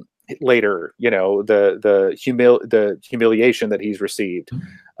later, the humiliation that he's received.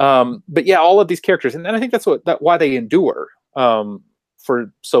 But yeah, all of these characters, and I think that's why they endure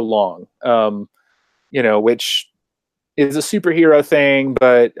for so long. Which is a superhero thing,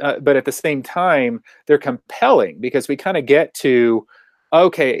 but at the same time, they're compelling because we kind of get to,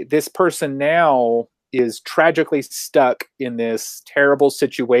 okay, this person now is tragically stuck in this terrible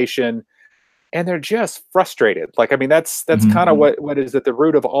situation, and they're just frustrated. Like, I mean, that's kind of what is at the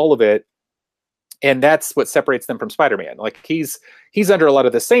root of all of it. And that's what separates them from Spider-Man. Like, he's under a lot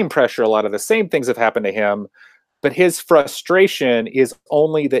of the same pressure, a lot of the same things have happened to him, but his frustration is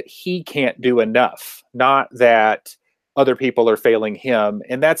only that he can't do enough, not that other people are failing him.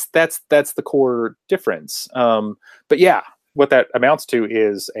 And that's the core difference. But yeah, what that amounts to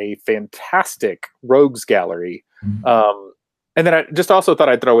is a fantastic rogues gallery. And then I just also thought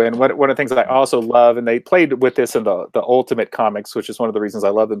I'd throw in one of the things that I also love, and they played with this in the Ultimate Comics, which is one of the reasons I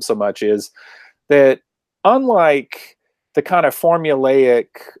love them so much, is that unlike the kind of formulaic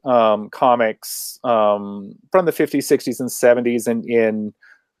comics from the 50s, 60s, and 70s and in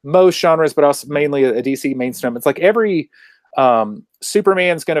most genres, but also mainly a DC mainstream, it's like every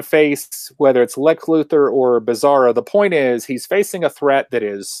Superman's going to face, whether it's Lex Luthor or Bizarro, the point is he's facing a threat that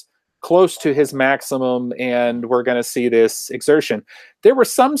is close to his maximum, and we're going to see this exertion. There were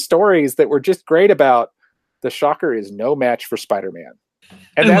some stories that were just great about the Shocker is no match for Spider-Man.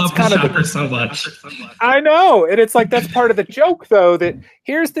 And I that's love kind the of Shocker so much. I know. And it's like, that's part of the joke, though, that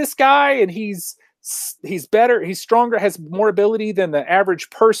here's this guy and he's better, he's stronger, has more ability than the average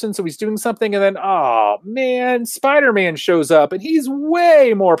person, so he's doing something, and then, oh man, Spider-Man shows up and he's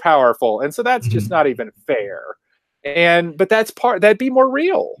way more powerful, and so that's just not even fair. But that'd be more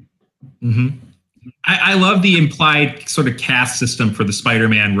real. I love the implied sort of caste system for the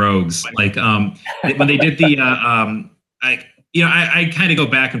Spider-Man rogues. Like when they did the I kind of go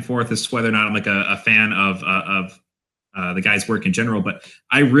back and forth as to whether or not I'm like a fan of the guy's work in general, but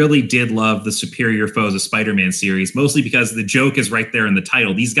I really did love the Superior Foes of Spider-Man series, mostly because the joke is right there in the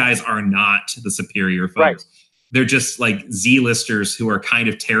title. These guys are not the Superior Foes. Right. They're just like Z-listers who are kind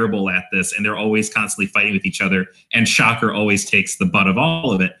of terrible at this, and they're always constantly fighting with each other, and Shocker always takes the butt of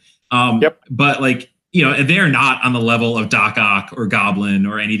all of it. But like, they're not on the level of Doc Ock or Goblin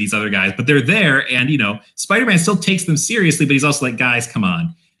or any of these other guys, but they're there, and Spider-Man still takes them seriously, but he's also like, guys, come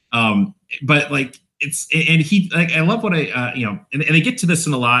on. But like, I love what and they get to this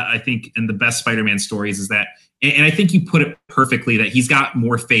in a lot, I think, in the best Spider-Man stories is that, and I think you put it perfectly, that he's got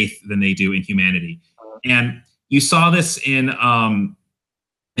more faith than they do in humanity. And you saw this in, I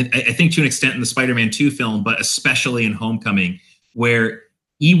think to an extent in the Spider-Man 2 film, but especially in Homecoming, where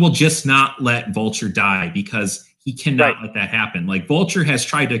he will just not let Vulture die because he cannot let that happen. Like, Vulture has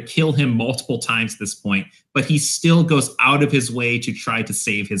tried to kill him multiple times at this point, but he still goes out of his way to try to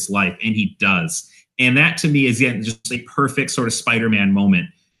save his life, and he does. And that to me is just a perfect sort of Spider-Man moment,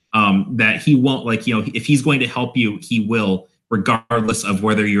 that he won't, like, if he's going to help you, he will, regardless of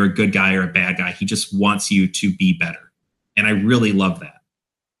whether you're a good guy or a bad guy. He just wants you to be better. And I really love that.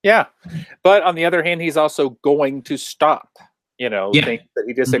 Yeah. But on the other hand, he's also going to stop, things that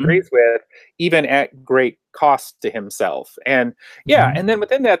he disagrees with, even at great cost to himself. And and then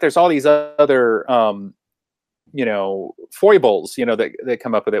within that, there's all these other, foibles, that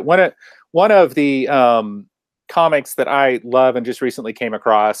come up with it. One of the comics that I love and just recently came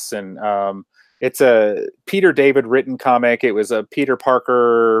across, and it's a Peter David written comic. It was a Peter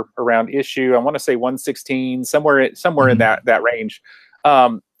Parker around issue, I want to say 116, somewhere in that range.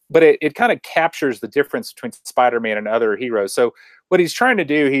 But it kind of captures the difference between Spider-Man and other heroes. So what he's trying to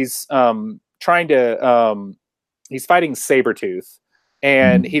do, he's fighting Sabretooth,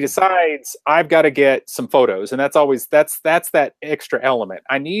 and he decides, I've got to get some photos. And that's that extra element.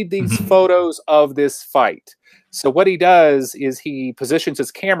 I need these photos of this fight. So what he does is he positions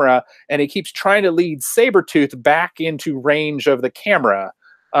his camera, and he keeps trying to lead Sabretooth back into range of the camera.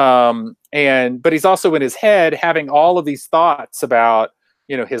 But he's also in his head having all of these thoughts about,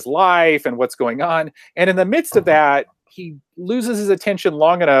 his life and what's going on. And in the midst of that, he loses his attention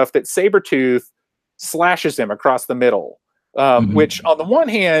long enough that Sabretooth slashes him across the middle, which on the one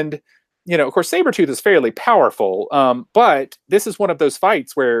hand, of course, Sabretooth is fairly powerful. But this is one of those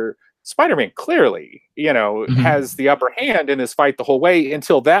fights where Spider-Man clearly, has the upper hand in his fight the whole way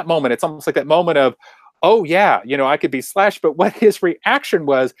until that moment. It's almost like that moment of, oh yeah, I could be slashed. But what his reaction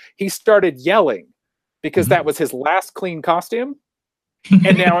was, he started yelling because that was his last clean costume.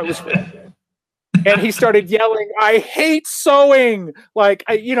 And now it was, and he started yelling, I hate sewing. Like,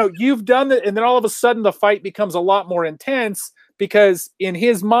 you've done that. And then all of a sudden the fight becomes a lot more intense because in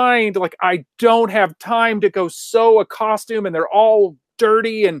his mind, like, I don't have time to go sew a costume, and they're all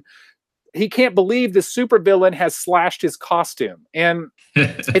dirty, and he can't believe the supervillain has slashed his costume. And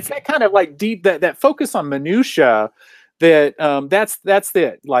it's that kind of like deep, that focus on minutia that that's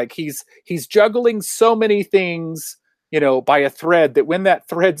it. Like he's juggling so many things, by a thread, that when that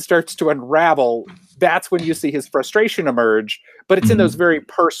thread starts to unravel, that's when you see his frustration emerge. But it's in those very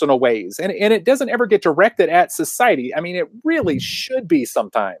personal ways. And it doesn't ever get directed at society. I mean, it really should be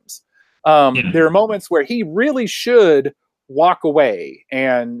sometimes. There are moments where he really should walk away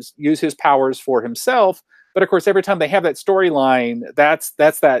and use his powers for himself. But of course, every time they have that storyline, that's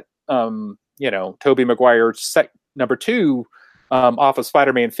that, Tobey Maguire number 2 off of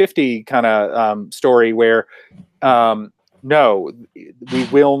Spider-Man 50 kind of story where, no, we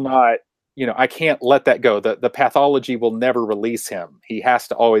will not, I can't let that go. The pathology will never release him. He has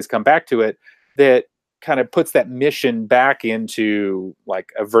to always come back to it. That kind of puts that mission back into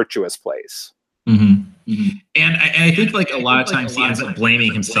like a virtuous place. Mm-hmm. Mm-hmm. And I think like a lot of times he ends up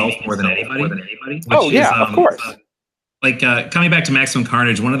blaming himself more than anybody. Of course. Coming back to Maximum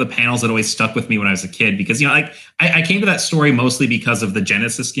Carnage, one of the panels that always stuck with me when I was a kid, because I came to that story mostly because of the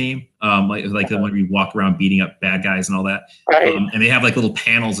Genesis game, like the one where you walk around beating up bad guys and all that, right. And they have like little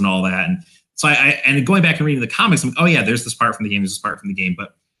panels and all that, and so and going back and reading the comics, I'm like, oh yeah, there's this part from the game, there's this part from the game,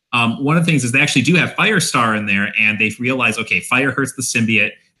 but one of the things is they actually do have Firestar in there, and they realize, okay, fire hurts the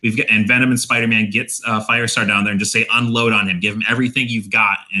symbiote. And Venom and Spider-Man gets Firestar down there and just say, unload on him, give him everything you've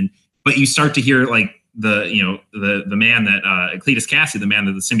got. But you start to hear like the man that Cletus Cassidy, the man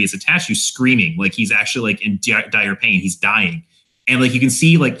that the symbiote's attached to, screaming, like he's actually like in dire pain, he's dying. And like you can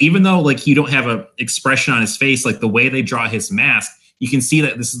see, like even though like you don't have a expression on his face, like the way they draw his mask, you can see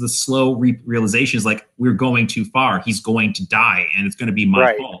that this is the slow realization is like, we're going too far. He's going to die, and it's going to be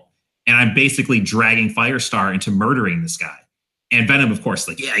my fault. And I'm basically dragging Firestar into murdering this guy. And Venom, of course,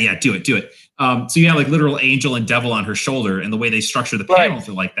 like, yeah, do it. So you have like literal angel and devil on her shoulder, and the way they structure the panels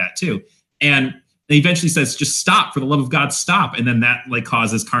are like that too. And he eventually says, just stop, for the love of God, stop. And then that like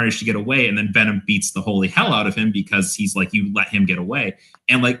causes Carnage to get away. And then Venom beats the holy hell out of him because he's like, you let him get away.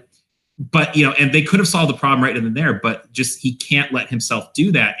 And like, but, and they could have solved the problem right then and there, but just, he can't let himself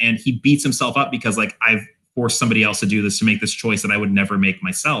do that. And he beats himself up because like, I've forced somebody else to do this, to make this choice that I would never make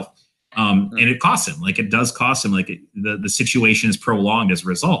myself. And it costs him, like it does cost him, like the situation is prolonged as a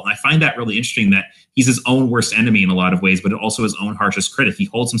result. And I find that really interesting, that he's his own worst enemy in a lot of ways, but also his own harshest critic. He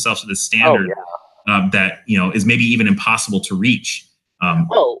holds himself to this standard that, is maybe even impossible to reach.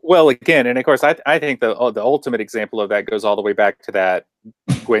 Well, again, and of course, I think the ultimate example of that goes all the way back to that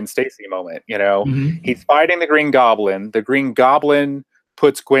Gwen Stacy moment. He's fighting the Green Goblin. The Green Goblin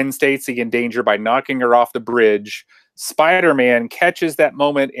puts Gwen Stacy in danger by knocking her off the bridge. Spider-Man catches that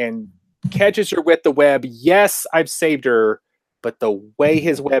moment and catches her with the web. Yes, I've saved her, but the way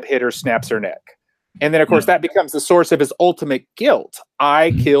his web hit her snaps her neck. And then, of course, that becomes the source of his ultimate guilt.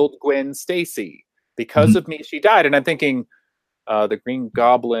 I killed Gwen Stacy. Because of me, she died. And I'm thinking, the Green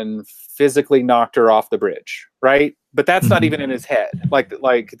Goblin physically knocked her off the bridge, right? But that's not even in his head. Like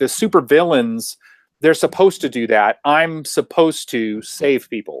the supervillains, they're supposed to do that. I'm supposed to save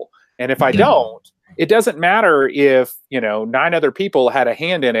people. And if I don't, it doesn't matter if, 9 other people had a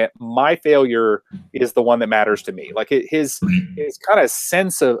hand in it. My failure is the one that matters to me. Like his kind of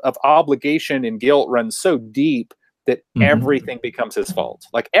sense of obligation and guilt runs so deep that everything becomes his fault.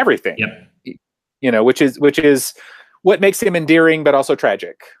 Like everything, which is what makes him endearing, but also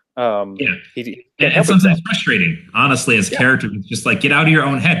tragic. And sometimes frustrating, honestly, as a character. It's just like, get out of your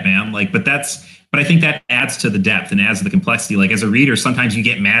own head, man. Like, but I think that adds to the depth and adds to the complexity. Like as a reader, sometimes you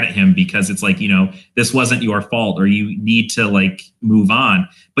get mad at him because it's like, this wasn't your fault, or you need to like move on.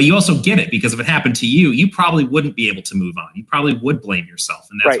 But you also get it, because if it happened to you, you probably wouldn't be able to move on. You probably would blame yourself.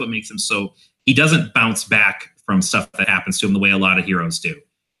 And that's what makes him he doesn't bounce back from stuff that happens to him the way a lot of heroes do.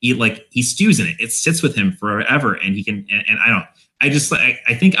 He stews in it. It sits with him forever. And he can, and I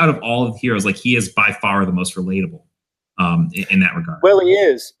think out of all of the heroes, like he is by far the most relatable. In that regard. Well, he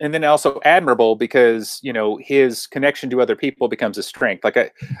is. And then also admirable because, his connection to other people becomes a strength.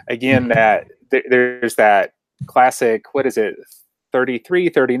 Like, again, that there's that classic, what is it, 33,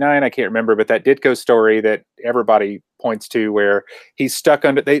 39, I can't remember, but that Ditko story that everybody points to where he's stuck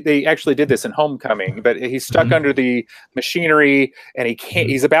under, they actually did this in Homecoming, but he's stuck under the machinery and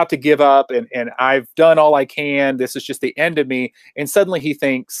he's about to give up and I've done all I can. This is just the end of me. And suddenly he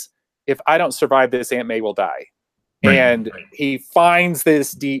thinks, if I don't survive this, Aunt May will die. He finds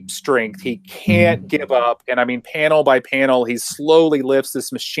this deep strength. He can't give up. And I mean, panel by panel, he slowly lifts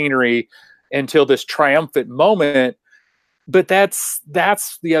this machinery until this triumphant moment. But that's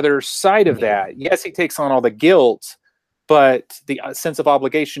the other side of that. Yes, he takes on all the guilt, but the sense of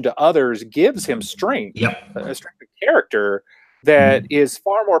obligation to others gives him strength, a strength of character. that is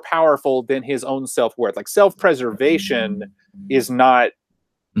far more powerful than his own self-worth. Like self-preservation is not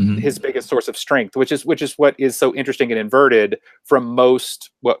his biggest source of strength, which is what is so interesting and inverted from most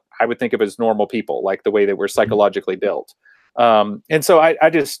what I would think of as normal people, like the way that we're psychologically built. And so I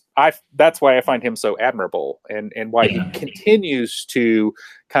that's why I find him so admirable, and why he continues to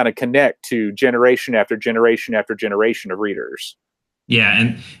kind of connect to generation after generation after generation of readers.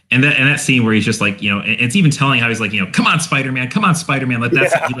 Yeah, and that scene where he's just like, it's even telling how he's like, come on, Spider-Man, come on, Spider-Man. Like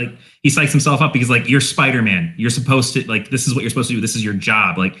that's he psychs himself up because like, you're Spider-Man. You're supposed to, like, this is what you're supposed to do. This is your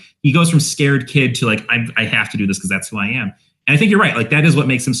job. Like he goes from scared kid to like, I have to do this because that's who I am. And I think you're right. Like that is what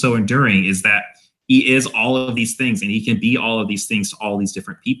makes him so enduring, is that he is all of these things, and he can be all of these things to all these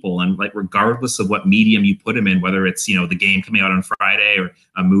different people. And like, regardless of what medium you put him in, whether it's, the game coming out on Friday or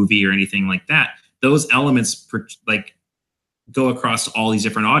a movie or anything like that, those elements go across all these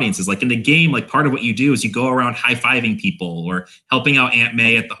different audiences. Like in the game, like part of what you do is you go around high-fiving people, or helping out Aunt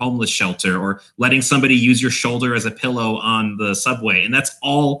May at the homeless shelter, or letting somebody use your shoulder as a pillow on the subway. And that's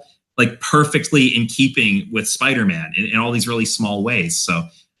all like perfectly in keeping with Spider-Man in all these really small ways. So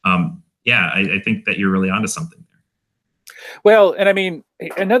I think that you're really onto something there. Well, and I mean,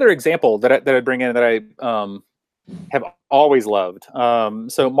 another example that I'd bring in that I have always loved.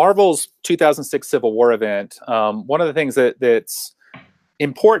 So Marvel's 2006 Civil War event, one of the things that's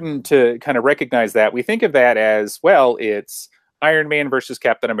important to kind of recognize, that we think of that as, well, it's Iron Man versus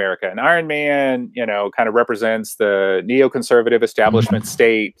Captain America. And Iron Man, kind of represents the neoconservative establishment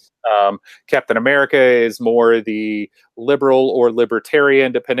state. Captain America is more the liberal or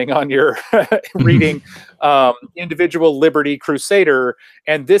libertarian, depending on your reading, individual liberty crusader.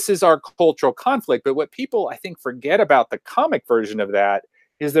 And this is our cultural conflict. But what people, I think, forget about the comic version of that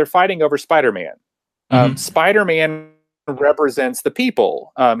is they're fighting over Spider-Man. Spider-Man represents the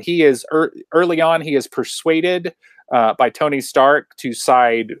people. He is early on, he is persuaded by Tony Stark to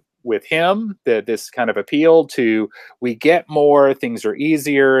side with him, this kind of appeal to, we get more, things are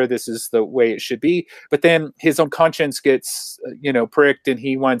easier, this is the way it should be. But then his own conscience gets, pricked, and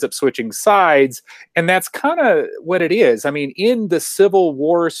he winds up switching sides. And that's kind of what it is. I mean, in the Civil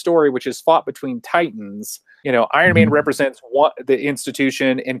War story, which is fought between Titans, Iron Man represents the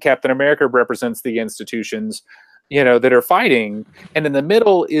institution, and Captain America represents the institutions, that are fighting. And in the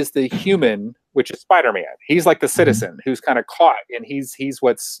middle is the human, which is Spider-Man. He's like the citizen who's kind of caught, and he's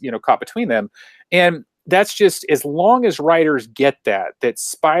what's, caught between them. And that's just, as long as writers get that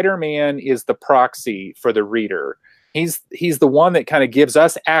Spider-Man is the proxy for the reader. He's the one that kind of gives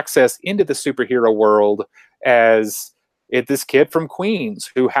us access into the superhero world as this kid from Queens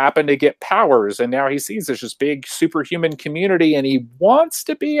who happened to get powers, and now he sees there's this big superhuman community, and he wants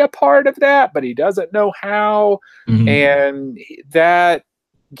to be a part of that, but he doesn't know how. And that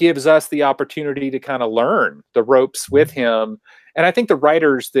gives us the opportunity to kind of learn the ropes with him. And I think the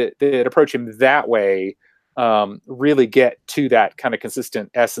writers that approach him that way really get to that kind of consistent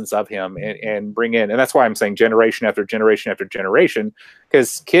essence of him, and bring in. And that's why I'm saying generation after generation after generation,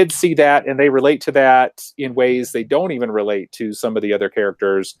 because kids see that and they relate to that in ways they don't even relate to some of the other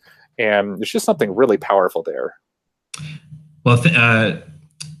characters. And there's just something really powerful there. Well,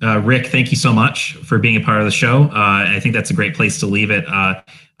 Rick, thank you so much for being a part of the show. I think that's a great place to leave it.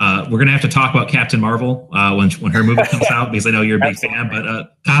 We're going to have to talk about Captain Marvel when her movie comes out, because I know you're a big fan.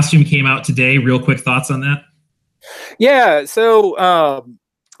 But costume came out today. Real quick thoughts on that? Yeah, so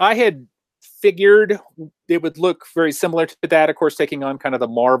I had figured it would look very similar to that, of course, taking on kind of the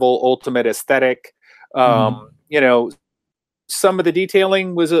Marvel Ultimate aesthetic. Some of the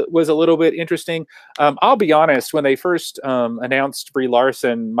detailing was a little bit interesting. I'll be honest, when they first announced Brie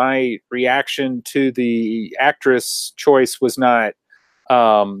Larson, my reaction to the actress choice was not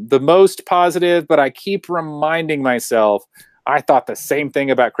the most positive, but I keep reminding myself, I thought the same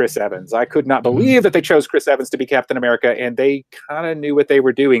thing about Chris Evans. I could not believe that they chose Chris Evans to be Captain America, and they kind of knew what they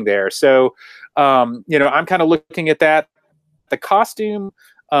were doing there. So, I'm kind of looking at that. The costume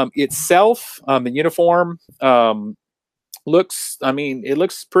itself, the uniform, looks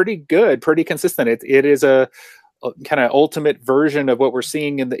pretty good, pretty consistent. It is a kind of ultimate version of what we're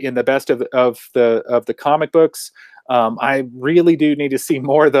seeing in the best of the comic books. I really do need to see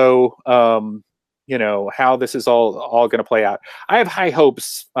more, though, how this is all going to play out. I have high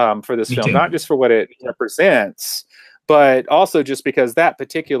hopes for this film, not just for what it represents, but also just because that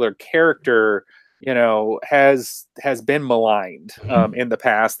particular character, has been maligned in the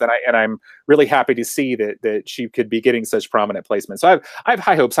past, and I'm really happy to see that she could be getting such prominent placement. So I have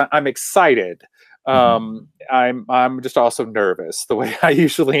high hopes. I'm excited. I'm just also nervous, the way I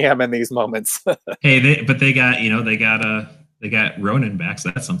usually am in these moments. Hey, they got Ronan back,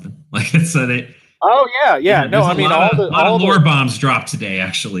 so that's something. Like, so Oh yeah. No, I mean a lot of lore bombs dropped today,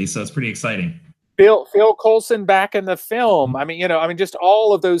 actually, so it's pretty exciting. Phil Coulson back in the film. I mean, just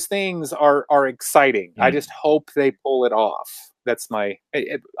all of those things are exciting. I just hope they pull it off. That's my.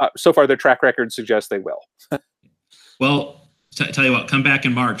 So far, their track record suggests they will. Well, tell you what, come back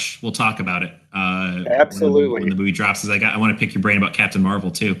in March. We'll talk about it. Absolutely. When the movie drops, I want to pick your brain about Captain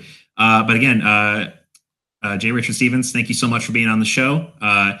Marvel too. But again, J. Richard Stevens, thank you so much for being on the show.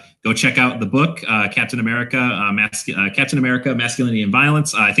 Go check out the book, Captain America, Masculinity and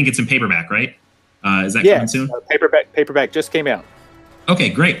Violence. I think it's in paperback, right? Is that coming soon? Paperback just came out. Okay,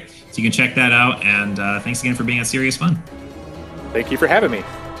 great. So you can check that out. And thanks again for being on Serious Fun. Thank you for having me.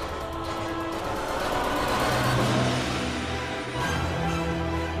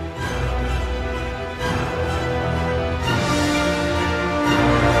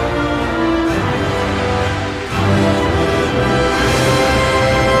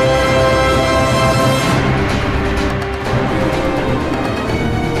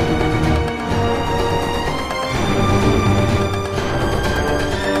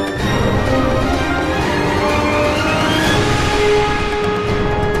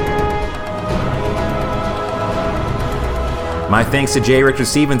 My thanks to J. Richard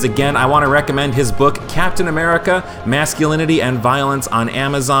Stevens. Again, I want to recommend his book, Captain America, Masculinity and Violence, on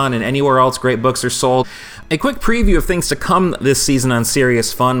Amazon and anywhere else great books are sold. A quick preview of things to come this season on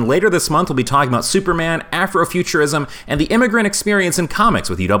Serious Fun. Later this month, we'll be talking about Superman, Afrofuturism, and the immigrant experience in comics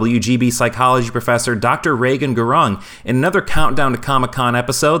with UWGB psychology professor Dr. Reagan Gurung in another Countdown to Comic-Con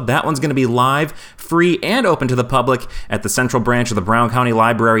episode. That one's going to be live, free, and open to the public at the Central Branch of the Brown County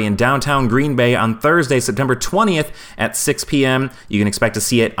Library in downtown Green Bay on Thursday, September 20th at 6 p.m. You can expect to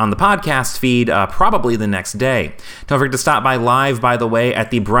see it on the podcast feed probably the next day. Don't forget to stop by live, by the way,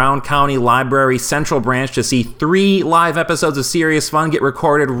 at the Brown County Library Central Branch to see 3 live episodes of Serious Fun get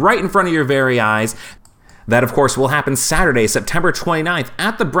recorded right in front of your very eyes. That, of course, will happen Saturday, September 29th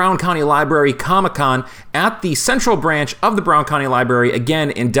at the Brown County Library Comic-Con at the Central Branch of the Brown County Library, again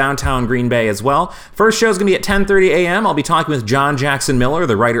in downtown Green Bay as well. First show is going to be at 10:30 a.m. I'll be talking with John Jackson Miller,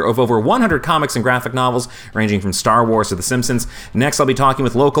 the writer of over 100 comics and graphic novels, ranging from Star Wars to The Simpsons. Next, I'll be talking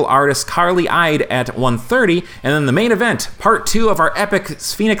with local artist Carly Ide at 1:30, and then the main event, part 2 of our epic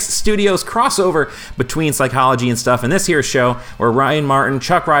Phoenix Studios crossover between psychology and stuff in this here show, where Ryan Martin,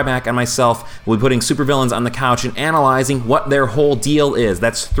 Chuck Ryback, and myself will be putting supervillains on the couch and analyzing what their whole deal is.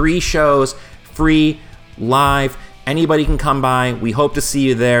 That's 3 shows, free, live. Anybody can come by. We hope to see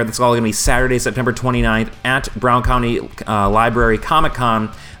you there. That's all going to be Saturday, September 29th at Brown County Library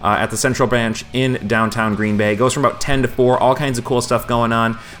Comic-Con at the Central Branch in downtown Green Bay. It goes from about 10 to 4. All kinds of cool stuff going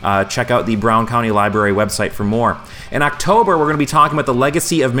on. Check out the Brown County Library website for more. In October, we're going to be talking about the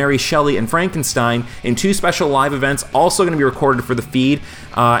legacy of Mary Shelley and Frankenstein in 2 special live events, also going to be recorded for the feed.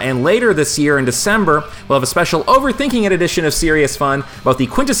 And later this year, in December, we'll have a special Overthinking It edition of Serious Fun about the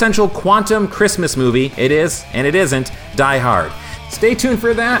quintessential quantum Christmas movie, It Is and It Isn't, Die Hard. Stay tuned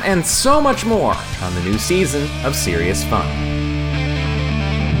for that and so much more on the new season of Serious Fun.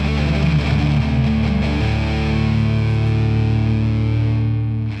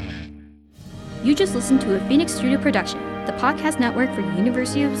 You just listened to a Phoenix Studio production, the podcast network for the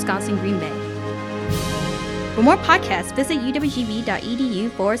University of Wisconsin Green Bay. For more podcasts, visit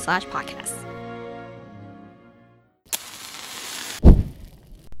uwgb.edu/podcasts.